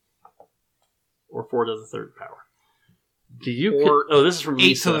 Or 4 to the 3rd power. This is from 8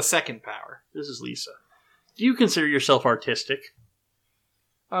 Lisa. to the 2nd power. This is Lisa. Do you consider yourself artistic?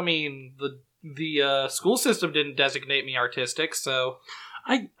 I mean, the school system didn't designate me artistic, so...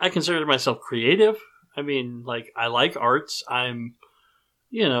 I consider myself creative. I mean, like, I like arts. I'm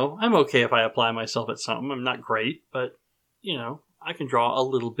okay if I apply myself at something. I'm not great, but, I can draw a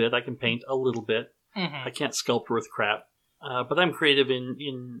little bit. I can paint a little bit. Mm-hmm. I can't sculpt worth crap. But I'm creative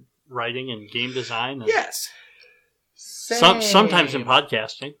in writing and game design. And yes. Sometimes in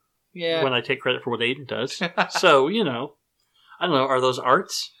podcasting. Yeah. When I take credit for what Aiden does. So, I don't know. Are those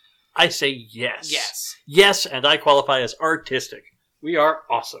arts? I say yes. Yes. Yes, and I qualify as artistic. We are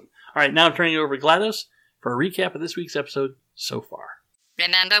awesome. All right, now I'm turning it over to GLaDOS for a recap of this week's episode so far.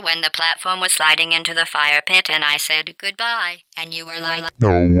 Remember when the platform was sliding into the fire pit and I said goodbye, and you were like, No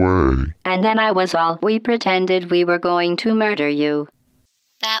way. and then I was all, we pretended we were going to murder you.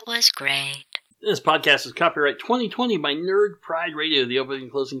 That was great. This podcast is copyright 2020 by Nerd Pride Radio. The opening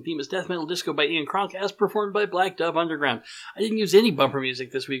and closing theme is Death Metal Disco by Ian Kronk, as performed by Black Dove Underground. I didn't use any bumper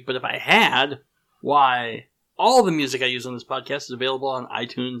music this week, but if I had, why... all the music I use on this podcast is available on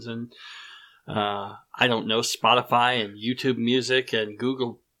iTunes and, Spotify and YouTube Music and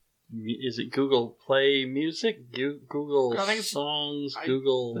Google. Is it Google Play Music? Google Songs?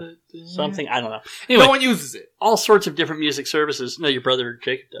 Google something? I don't know. Anyway, no one uses it. All sorts of different music services. No, your brother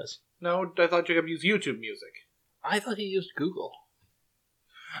Jacob does. No, I thought Jacob used YouTube Music. I thought he used Google.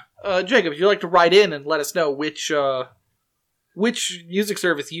 Jacob, if you'd like to write in and let us know which music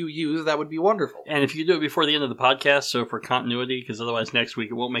service you use, that would be wonderful. And if you do it before the end of the podcast, so for continuity, because otherwise next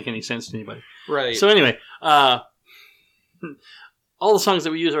week it won't make any sense to anybody. Right. So anyway, all the songs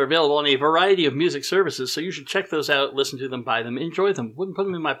that we use are available on a variety of music services, so you should check those out, listen to them, buy them, enjoy them. Wouldn't put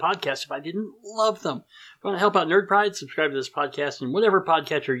them in my podcast if I didn't love them. If you want to help out Nerd Pride, subscribe to this podcast, and whatever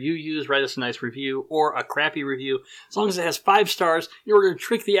podcatcher you use, write us a nice review or a crappy review, as long as it has 5 stars, in order to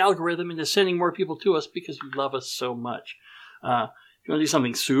trick the algorithm into sending more people to us because you love us so much. If you want to do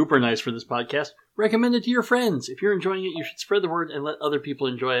something super nice for this podcast, recommend it to your friends. If you're enjoying it, you should spread the word and let other people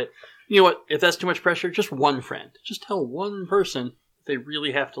enjoy it. You know what? If that's too much pressure, just one friend. Just tell one person if they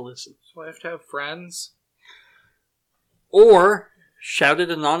really have to listen. So I have to have friends? Or shout it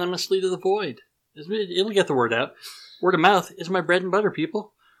anonymously to the void. It'll get the word out. Word of mouth is my bread and butter,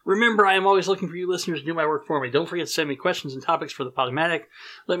 people. Remember, I am always looking for you listeners to do my work for me. Don't forget to send me questions and topics for the Podomatic.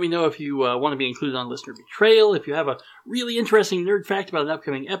 Let me know if you want to be included on Listener Betrayal. If you have a really interesting nerd fact about an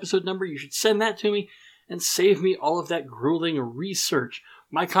upcoming episode number, you should send that to me and save me all of that grueling research.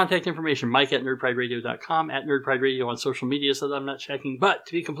 My contact information, Mike at nerdprideradio.com, at nerdprideradio on social media so that I'm not checking. But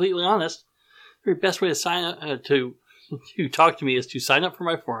to be completely honest, the very best way to sign up to talk to me is to sign up for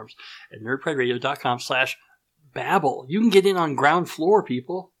my forums at nerdprideradio.com/babble. You can get in on ground floor,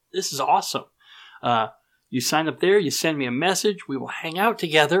 people. This is awesome. You sign up there, you send me a message, we will hang out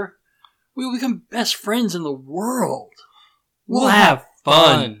together. We will become best friends in the world. We'll have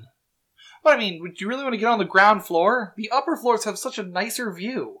fun. But I mean, would you really want to get on the ground floor? The upper floors have such a nicer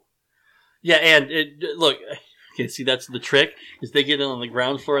view. Yeah, and look, okay, see, that's the trick, is they get in on the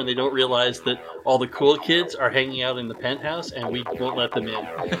ground floor and they don't realize that all the cool kids are hanging out in the penthouse and we won't let them in.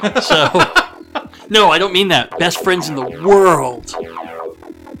 So, no, I don't mean that. Best friends in the world.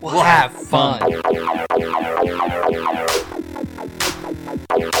 We'll have fun.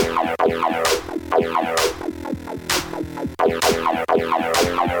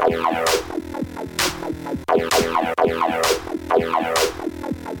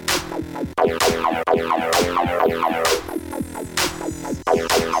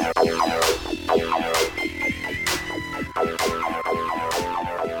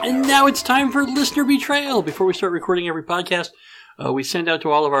 And now it's time for Listener Betrayal. Before we start recording every podcast, we send out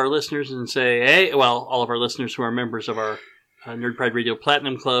to all of our listeners and say, hey, well, all of our listeners who are members of our Nerd Pride Radio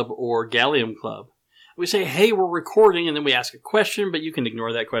Platinum Club or Gallium Club. We say, hey, we're recording, and then we ask a question, but you can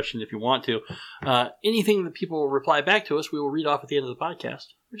ignore that question if you want to. Anything that people will reply back to us, we will read off at the end of the podcast,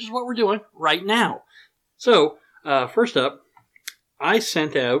 which is what we're doing right now. So, first up, I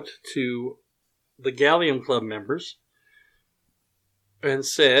sent out to the Gallium Club members and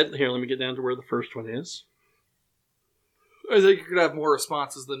said, here, let me get down to where the first one is. I think you're going to have more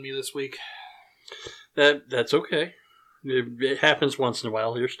responses than me this week. That's okay. It happens once in a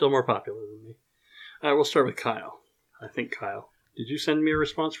while. You're still more popular than me. All right, we'll start with Kyle. I think Kyle. Did you send me a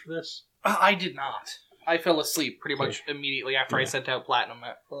response for this? I did not. I fell asleep pretty much immediately after I sent out Platinum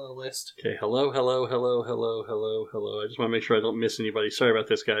list. Okay, hello. I just want to make sure I don't miss anybody. Sorry about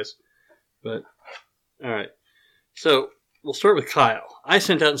this, guys. But, all right. So, we'll start with Kyle. I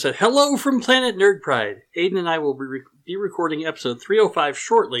sent out and said, hello from Planet Nerd Pride. Aiden and I will be recording episode 305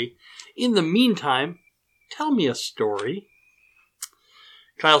 shortly. In the meantime, tell me a story.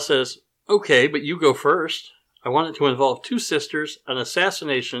 Kyle says, okay, but you go first. I want it to involve 2 sisters, an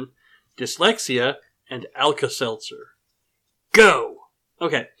assassination, dyslexia, and Alka-Seltzer. Go!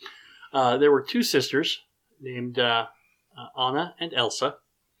 Okay. There were 2 sisters named Anna and Elsa.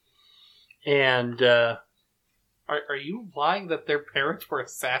 And Are you implying that their parents were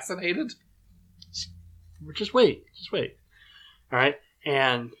assassinated? Just wait. All right.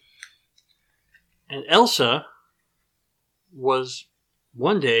 And Elsa was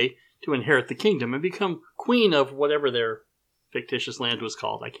one day to inherit the kingdom and become queen of whatever their fictitious land was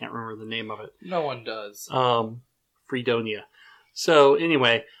called. I can't remember the name of it. No one does. Fredonia. So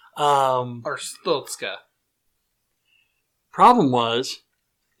anyway, or Stotska. Problem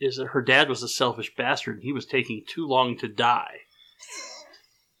is that her dad was a selfish bastard and he was taking too long to die.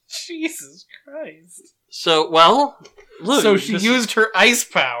 Jesus Christ. So, well, look. So she used her ice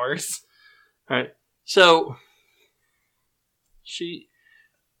powers. All right. So she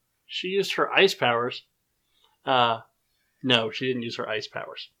used her ice powers. No, she didn't use her ice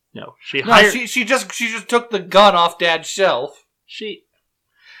powers. No, she just took the gun off Dad's shelf.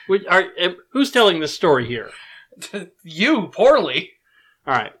 Who's telling this story here? You, poorly.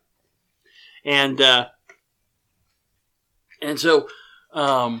 All right, and so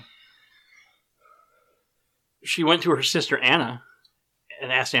she went to her sister Anna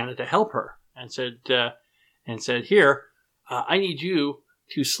and asked Anna to help her, and said, "Here, I need you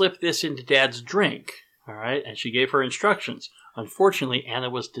to slip this into Dad's drink." All right, and she gave her instructions. Unfortunately, Anna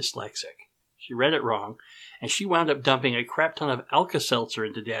was dyslexic. She read it wrong, and she wound up dumping a crap ton of Alka-Seltzer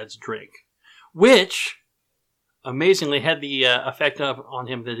into Dad's drink, which amazingly had the effect on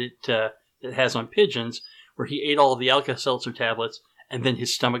him that it has on pigeons, where he ate all of the Alka-Seltzer tablets, and then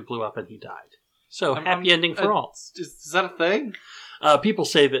his stomach blew up and he died. So, happy ending for all. Is that a thing? People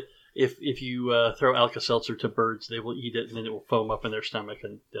say that if you throw Alka-Seltzer to birds, they will eat it, and then it will foam up in their stomach,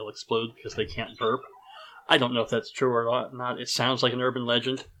 and they'll explode because they can't burp. I don't know if that's true or not. It sounds like an urban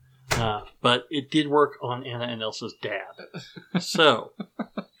legend. But it did work on Anna and Elsa's dad. So.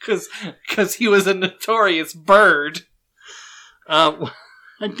 Because he was a notorious bird.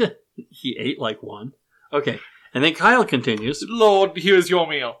 He ate like one. Okay. And then Kyle continues. Lord, here's your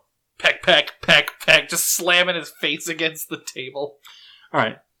meal. Peck, peck, peck, peck. Just slamming his face against the table. All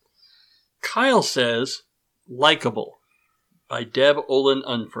right. Kyle says, Likeable by Deb Olin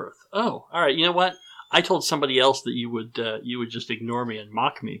Unferth. Oh, all right. You know what? I told somebody else that you would just ignore me and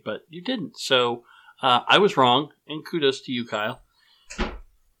mock me, but you didn't. So I was wrong, and kudos to you, Kyle.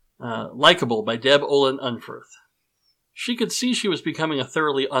 Likeable by Deb Olin Unferth. She could see she was becoming a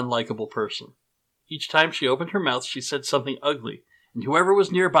thoroughly unlikable person. Each time she opened her mouth, she said something ugly, and whoever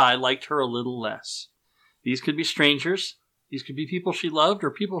was nearby liked her a little less. These could be strangers, these could be people she loved,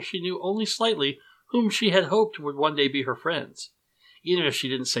 or people she knew only slightly, whom she had hoped would one day be her friends. Even if she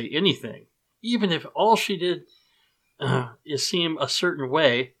didn't say anything, even if all she did is seem a certain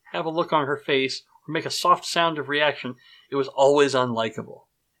way, have a look on her face, or make a soft sound of reaction, it was always unlikable.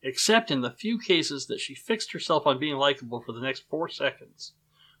 Except in the few cases that she fixed herself on being likable for the next 4 seconds.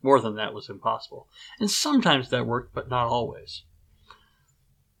 More than that was impossible. And sometimes that worked, but not always.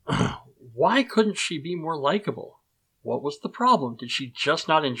 Why couldn't she be more likable? What was the problem? Did she just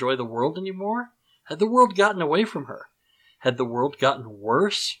not enjoy the world anymore? Had the world gotten away from her? Had the world gotten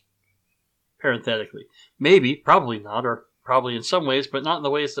worse? Parenthetically. Maybe, probably not, or probably in some ways, but not in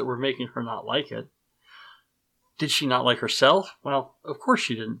the ways that were making her not like it. Did she not like herself? Well, of course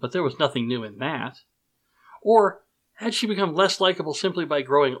she didn't, but there was nothing new in that. Or had she become less likable simply by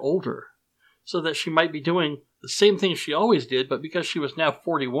growing older, so that she might be doing the same thing she always did, but because she was now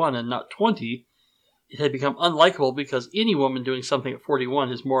 41 and not 20, it had become unlikable because any woman doing something at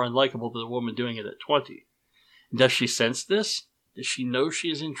 41 is more unlikable than a woman doing it at 20. Does she sense this? Does she know she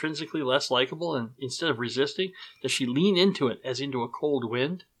is intrinsically less likable, and instead of resisting, does she lean into it as into a cold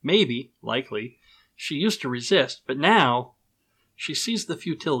wind? Maybe, likely. She used to resist, but now she sees the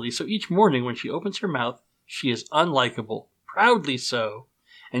futility, so each morning when she opens her mouth, she is unlikable, proudly so,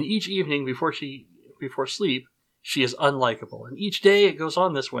 and each evening before sleep, she is unlikable, and each day it goes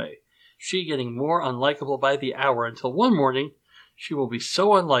on this way, she getting more unlikable by the hour, until one morning she will be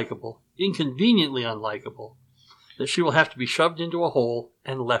so unlikable, inconveniently unlikable, that she will have to be shoved into a hole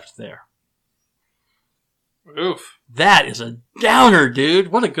and left there. Oof. That is a downer,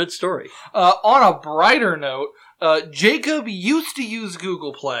 dude. What a good story. On a brighter note, Jacob used to use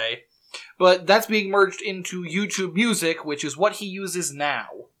Google Play, but that's being merged into YouTube Music, which is what he uses now.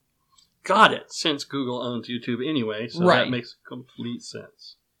 Got it, since Google owns YouTube anyway, so Right. that makes complete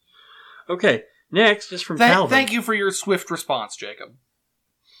sense. Okay, next is from Talvin. Thank you for your swift response, Jacob.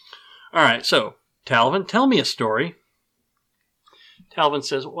 All right, so, Talvin, tell me a story. Talvin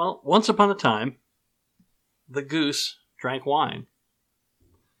says, well, once upon a time, the goose drank wine.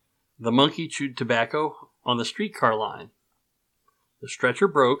 The monkey chewed tobacco on the streetcar line. The stretcher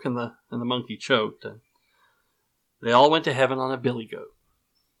broke and the monkey choked. And they all went to heaven on a billy goat.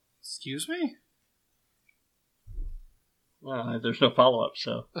 Excuse me? Well, there's no follow-up,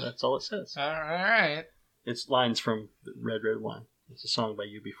 so that's all it says. All right. It's lines from Red Red Wine. It's a song by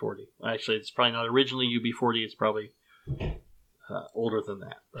UB40. Actually, it's probably not originally UB40. It's probably older than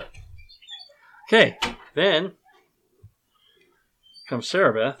that. But okay, then comes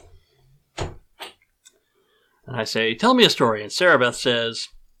Sarah Beth. And I say, tell me a story. And Sarah Beth says,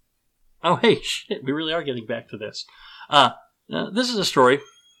 oh, hey, shit, we really are getting back to this. This is a story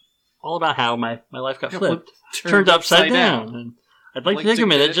all about how my life got flipped. Turned upside down. And I'd like to take a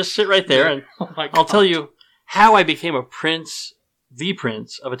minute, just sit right there, and I'll tell you how I became a prince, the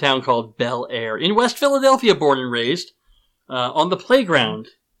prince, of a town called Bel Air. In West Philadelphia, born and raised. On the playground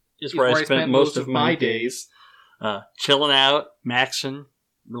is where I spent most of my days. Chilling out, maxing,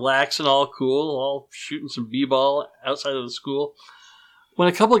 relaxing, all cool, all shooting some b-ball outside of the school. When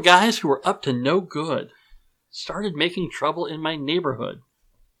a couple of guys who were up to no good started making trouble in my neighborhood.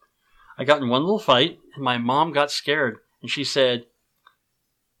 I got in one little fight, and my mom got scared, and she said,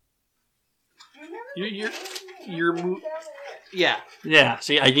 Yeah. Yeah,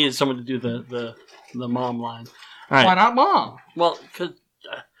 see, I needed someone to do the mom line. All right. Why not mom? Well, because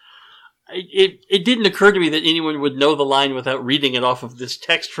it didn't occur to me that anyone would know the line without reading it off of this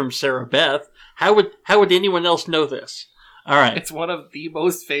text from Sarah Beth. How would anyone else know this? All right. It's one of the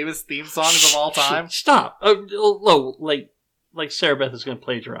most famous theme songs of all time. Stop. Like Sarah Beth is going to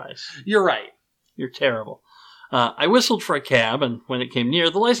plagiarize. You're right. You're terrible. I whistled for a cab, and when it came near,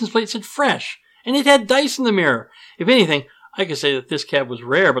 the license plate said fresh, and it had dice in the mirror. If anything, I could say that this cab was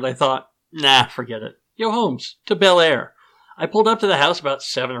rare, but I thought, nah, forget it. Yo Holmes, to Bel Air. I pulled up to the house about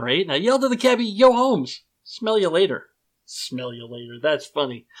 7 or 8, and I yelled to the cabbie, Yo Holmes, smell you later. Smell you later. That's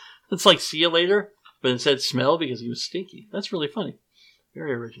funny. It's like see you later, but instead smell because he was stinky. That's really funny.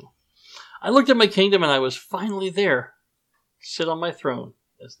 Very original. I looked at my kingdom, and I was finally there. Sit on my throne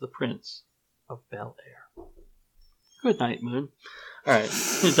as the prince of Bel Air. Good night, Moon. All right.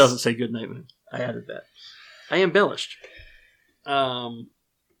 It doesn't say good night, Moon. I added that. I embellished. Let's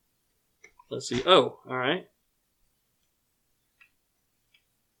see. Oh, all right.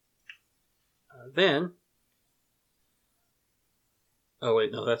 Then. Oh,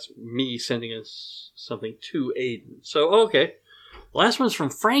 wait, no, that's me sending us something to Aiden. So, okay. Last one's from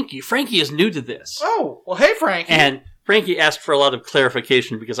Frankie. Frankie is new to this. Oh, well, hey, Frankie. And Frankie asked for a lot of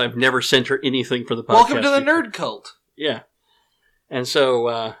clarification because I've never sent her anything for the podcast. Welcome to the Nerd Cult. Yeah. And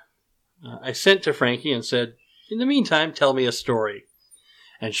so I sent to Frankie and said, in the meantime, tell me a story.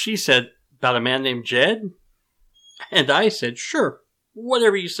 And she said, about a man named Jed? And I said, sure.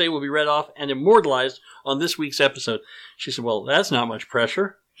 Whatever you say will be read off and immortalized on this week's episode. She said, well, that's not much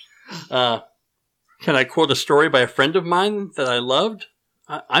pressure. Can I quote a story by a friend of mine that I loved?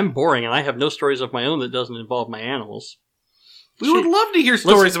 I'm boring, and I have no stories of my own that doesn't involve my animals. We would love to hear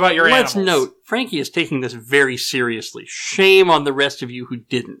stories about your animals. Let's note, Frankie is taking this very seriously. Shame on the rest of you who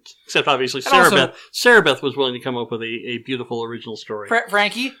didn't. Except, obviously, Sarah Beth. Sarah Beth was willing to come up with a beautiful original story.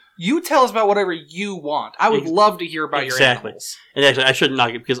 Frankie, you tell us about whatever you want. I would love to hear about your animals. And actually, I shouldn't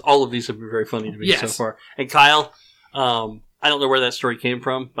knock it, because all of these have been very funny to me so far. And Kyle, I don't know where that story came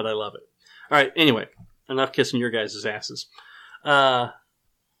from, but I love it. All right, anyway, enough kissing your guys' asses.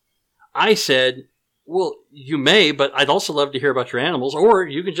 I said, well, you may, but I'd also love to hear about your animals, or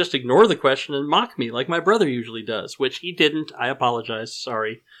you can just ignore the question and mock me like my brother usually does, which he didn't. I apologize.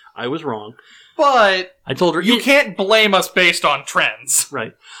 Sorry. I was wrong. But I told her you can't blame us based on trends.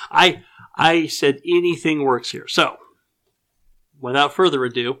 Right. I said anything works here. So, without further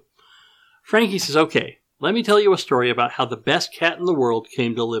ado, Frankie says, okay, let me tell you a story about how the best cat in the world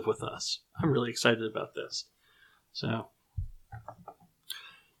came to live with us. I'm really excited about this. So,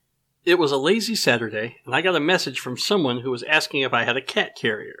 it was a lazy Saturday, and I got a message from someone who was asking if I had a cat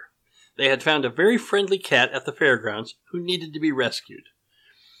carrier. They had found a very friendly cat at the fairgrounds who needed to be rescued.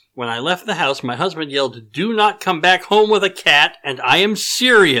 When I left the house, my husband yelled, do not come back home with a cat, and I am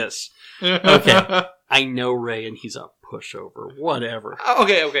serious. Okay, I know Ray, and he's a pushover. Whatever.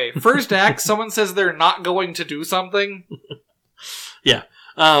 Okay. First act, someone says they're not going to do something. Yeah.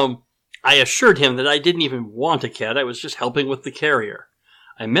 I assured him that I didn't even want a cat. I was just helping with the carrier.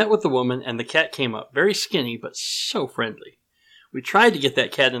 I met with the woman, and the cat came up. Very skinny, but so friendly. We tried to get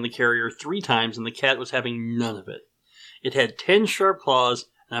that cat in the carrier 3 times, and the cat was having none of it. It had 10 sharp claws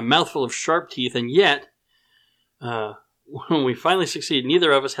and a mouthful of sharp teeth, and yet, when we finally succeeded,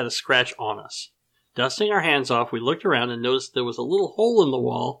 neither of us had a scratch on us. Dusting our hands off, we looked around and noticed there was a little hole in the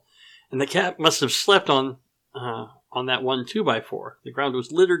wall, and the cat must have slept on that one 2x4. The ground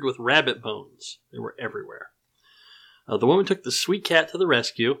was littered with rabbit bones. They were everywhere. The woman took the sweet cat to the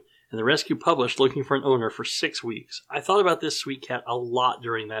rescue, and the rescue published looking for an owner for 6 weeks. I thought about this sweet cat a lot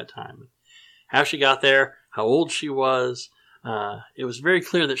during that time. How she got there, how old she was. It was very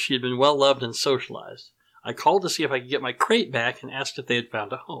clear that she had been well loved and socialized. I called to see if I could get my crate back and asked if they had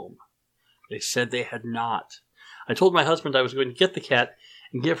found a home. They said they had not. I told my husband I was going to get the cat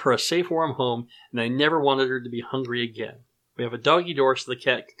and give her a safe, warm home, and I never wanted her to be hungry again. We have a doggy door so the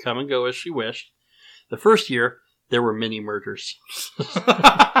cat could come and go as she wished. The first year, there were many murders.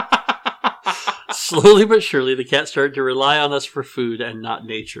 Slowly but surely, the cat started to rely on us for food and not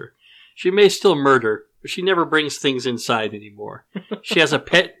nature. She may still murder, but she never brings things inside anymore. She has a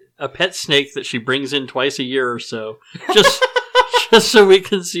pet snake that she brings in twice a year or so, just so we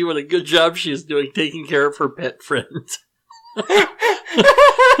can see what a good job she is doing taking care of her pet friends.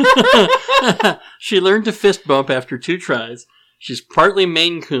 She learned to fist bump after 2 tries. She's partly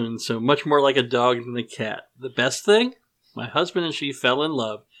Maine Coon, so much more like a dog than a cat. The best thing? My husband and she fell in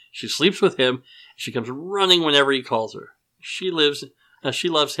love. She sleeps with him. She comes running whenever he calls her. She loves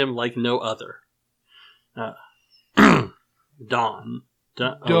him like no other. Dawn.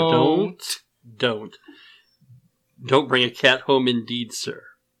 Don't bring a cat home, indeed, sir.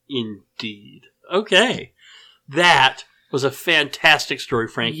 Indeed. Okay. That was a fantastic story,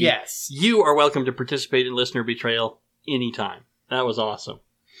 Frankie. Yes. You are welcome to participate in Listener Betrayal anytime. That was awesome.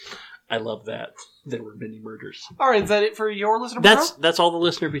 I love that. There were many murders. All right, is that it for your listener betrayal? That's all the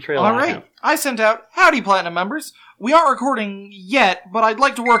listener betrayal all I right. have. I sent out, howdy Platinum members. We aren't recording yet, but I'd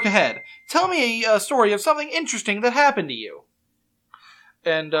like to work ahead. Tell me a story of something interesting that happened to you.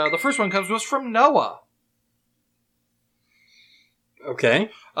 And the first one comes to us from Noah. Okay.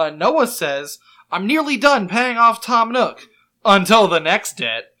 Noah says, I'm nearly done paying off Tom Nook. Until the next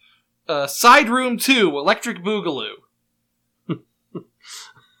debt. Side Room 2, Electric Boogaloo.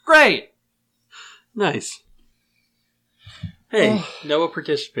 Great. Nice. Hey, Noah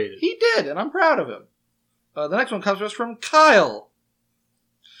participated. He did, and I'm proud of him. The next one comes to us from Kyle.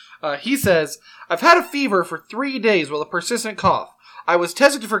 He says, I've had a fever for 3 days with a persistent cough. I was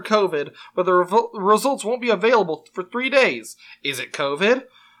tested for COVID, but the results won't be available for 3 days. Is it COVID?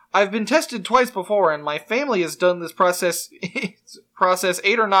 I've been tested twice before, and my family has done this process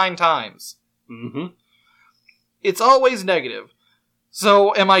 8 or 9 times. Mm-hmm. It's always negative.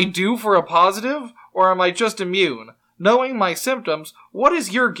 So, am I due for a positive, or am I just immune? Knowing my symptoms, what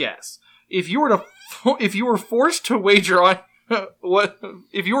is your guess? If you were forced to wager on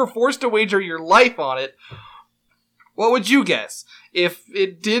if you were forced to wager your life on it, what would you guess? If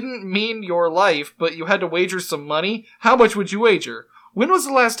it didn't mean your life, but you had to wager some money, how much would you wager? When was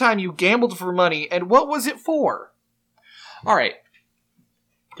the last time you gambled for money, and what was it for? Alright.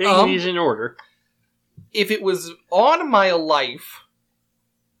 Taking these in order. If it was on my life,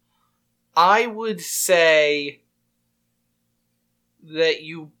 I would say that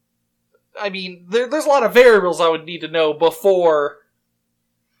there's a lot of variables I would need to know before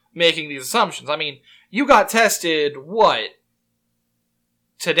making these assumptions. I mean, you got tested, what?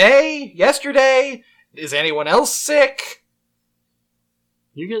 Today? Yesterday? Is anyone else sick?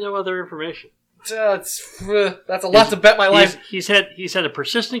 You get no other information. That's a lot to bet my life. He's had a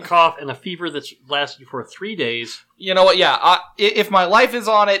persistent cough and a fever that's lasted for 3 days. You know what? Yeah, if my life is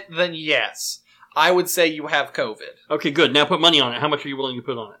on it, then yes, I would say you have COVID. Okay, good. Now put money on it. How much are you willing to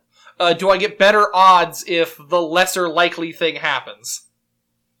put on it? Do I get better odds if the lesser likely thing happens?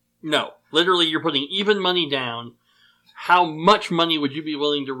 No. Literally, you're putting even money down. How much money would you be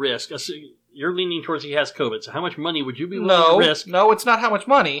willing to risk? You're leaning towards he has COVID, so how much money would you be willing to risk? No, it's not how much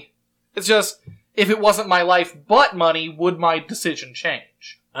money. It's just, if it wasn't my life but money, would my decision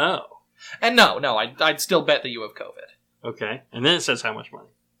change? Oh. And no, I'd still bet that you have COVID. Okay. And then it says how much money.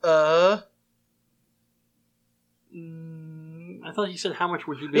 I thought you said how much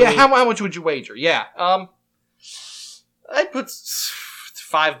would you be willing? Yeah, how much would you wager? Yeah. I'd put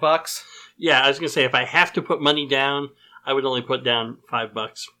 $5. Yeah, I was going to say, if I have to put money down, I would only put down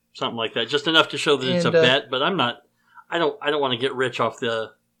 $5. Something like that. Just enough to show that it's a bet, but I don't want to get rich off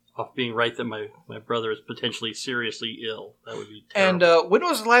the off being right that my brother is potentially seriously ill. That would be terrible. And when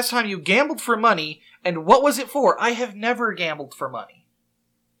was the last time you gambled for money, and what was it for? I have never gambled for money.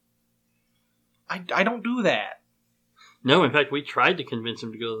 I don't do that. No, in fact, we tried to convince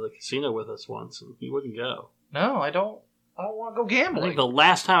him to go to the casino with us once, and he wouldn't go. No, I don't want to go I gambling. think the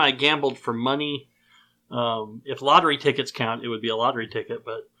last time I gambled for money, if lottery tickets count, it would be a lottery ticket,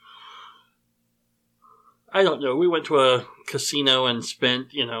 but I don't know. We went to a casino and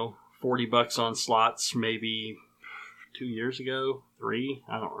spent, $40 on slots maybe 2 years ago, 3.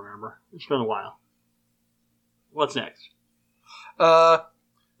 I don't remember. It's been a while. What's next?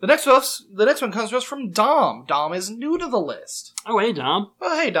 The next one comes to us from Dom. Dom is new to the list. Oh, hey, Dom.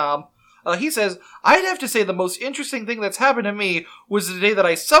 Oh, hey, Dom. He says, I'd have to say the most interesting thing that's happened to me was the day that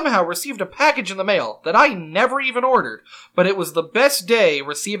I somehow received a package in the mail that I never even ordered, but it was the best day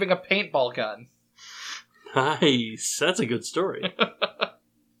receiving a paintball gun. Nice. That's a good story.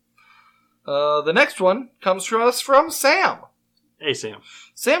 The next one comes from us from Sam. Hey, Sam.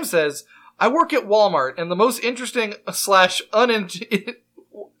 Sam says, I work at Walmart, and the most interesting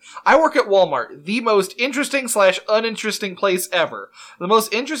I work at Walmart, the most interesting / uninteresting place ever. The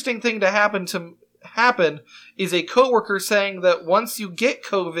most interesting thing to happen is a coworker saying that once you get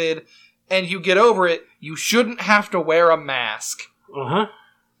COVID and you get over it, you shouldn't have to wear a mask. Uh-huh.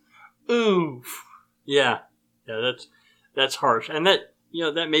 Oof. Yeah, that's harsh, and that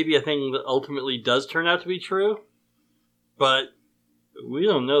may be a thing that ultimately does turn out to be true, but we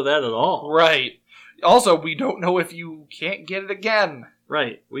don't know that at all. Right. Also, we don't know if you can't get it again.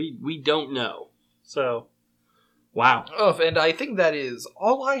 Right. We don't know. So, wow. Oh, and I think that is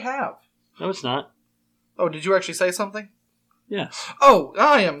all I have. No, it's not. Oh, did you actually say something? Yes. Oh,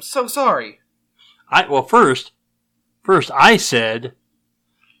 I am so sorry. First I said.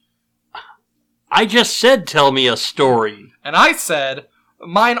 I just said, tell me a story. And I said,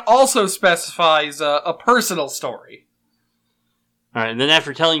 mine also specifies a personal story. All right, and then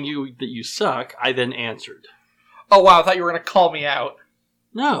after telling you that you suck, I then answered. Oh, wow, I thought you were going to call me out.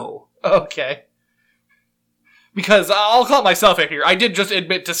 No. Okay. Because I'll call myself out here. I did just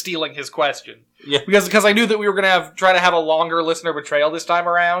admit to stealing his question. Yeah. Because I knew that we were going to try to have a longer listener betrayal this time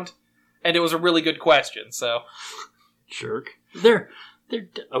around, and it was a really good question, so. Jerk. They're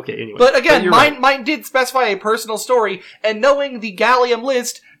okay, anyway. But again, right. mine did specify a personal story, and knowing the Gallium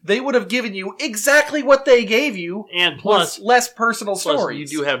list, they would have given you exactly what they gave you, and plus less personal stories.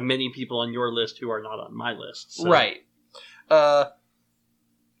 You do have many people on your list who are not on my list. So. Right. Then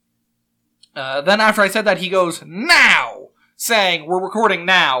after I said that, he goes, now! Saying, we're recording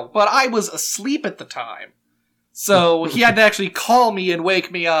now, but I was asleep at the time. So he had to actually call me and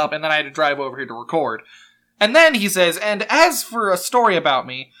wake me up, and then I had to drive over here to record. And then he says, and as for a story about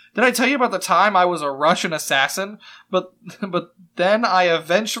me, did I tell you about the time I was a Russian assassin? But then I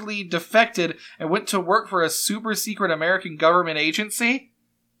eventually defected and went to work for a super secret American government agency?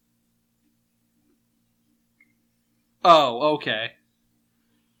 Oh, okay.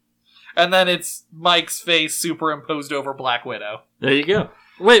 And then it's Mike's face superimposed over Black Widow. There you go.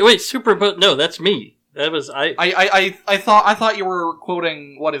 Wait, superimposed? No, that's me. That was I thought you were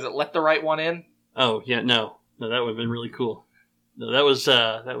quoting, what is it, Let the Right One In? Oh, yeah, no, that would have been really cool. No, that was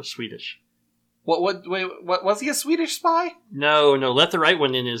Swedish. What, was he a Swedish spy? No, Let the Right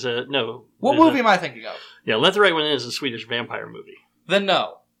One In is no. What movie am I thinking of? Yeah, Let the Right One In is a Swedish vampire movie. Then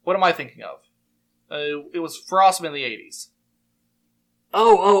no. What am I thinking of? It was Frostman in the 80s.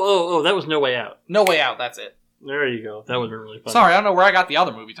 Oh, that was No Way Out. No Way Out, that's it. There you go. That would have been really fun. Sorry, I don't know where I got the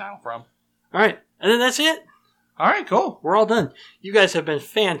other movie title from. Alright, and then that's it. Alright, cool. We're all done. You guys have been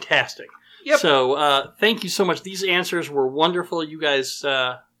fantastic. Yep. So, thank you so much. These answers were wonderful. You guys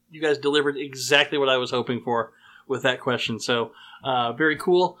delivered exactly what I was hoping for with that question. So, very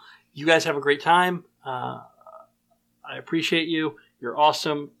cool. You guys have a great time. I appreciate you. You're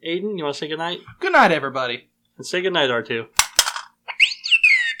awesome. Aiden, you want to say goodnight? Good night, everybody. And say goodnight, R2.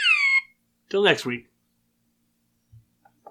 Till next week.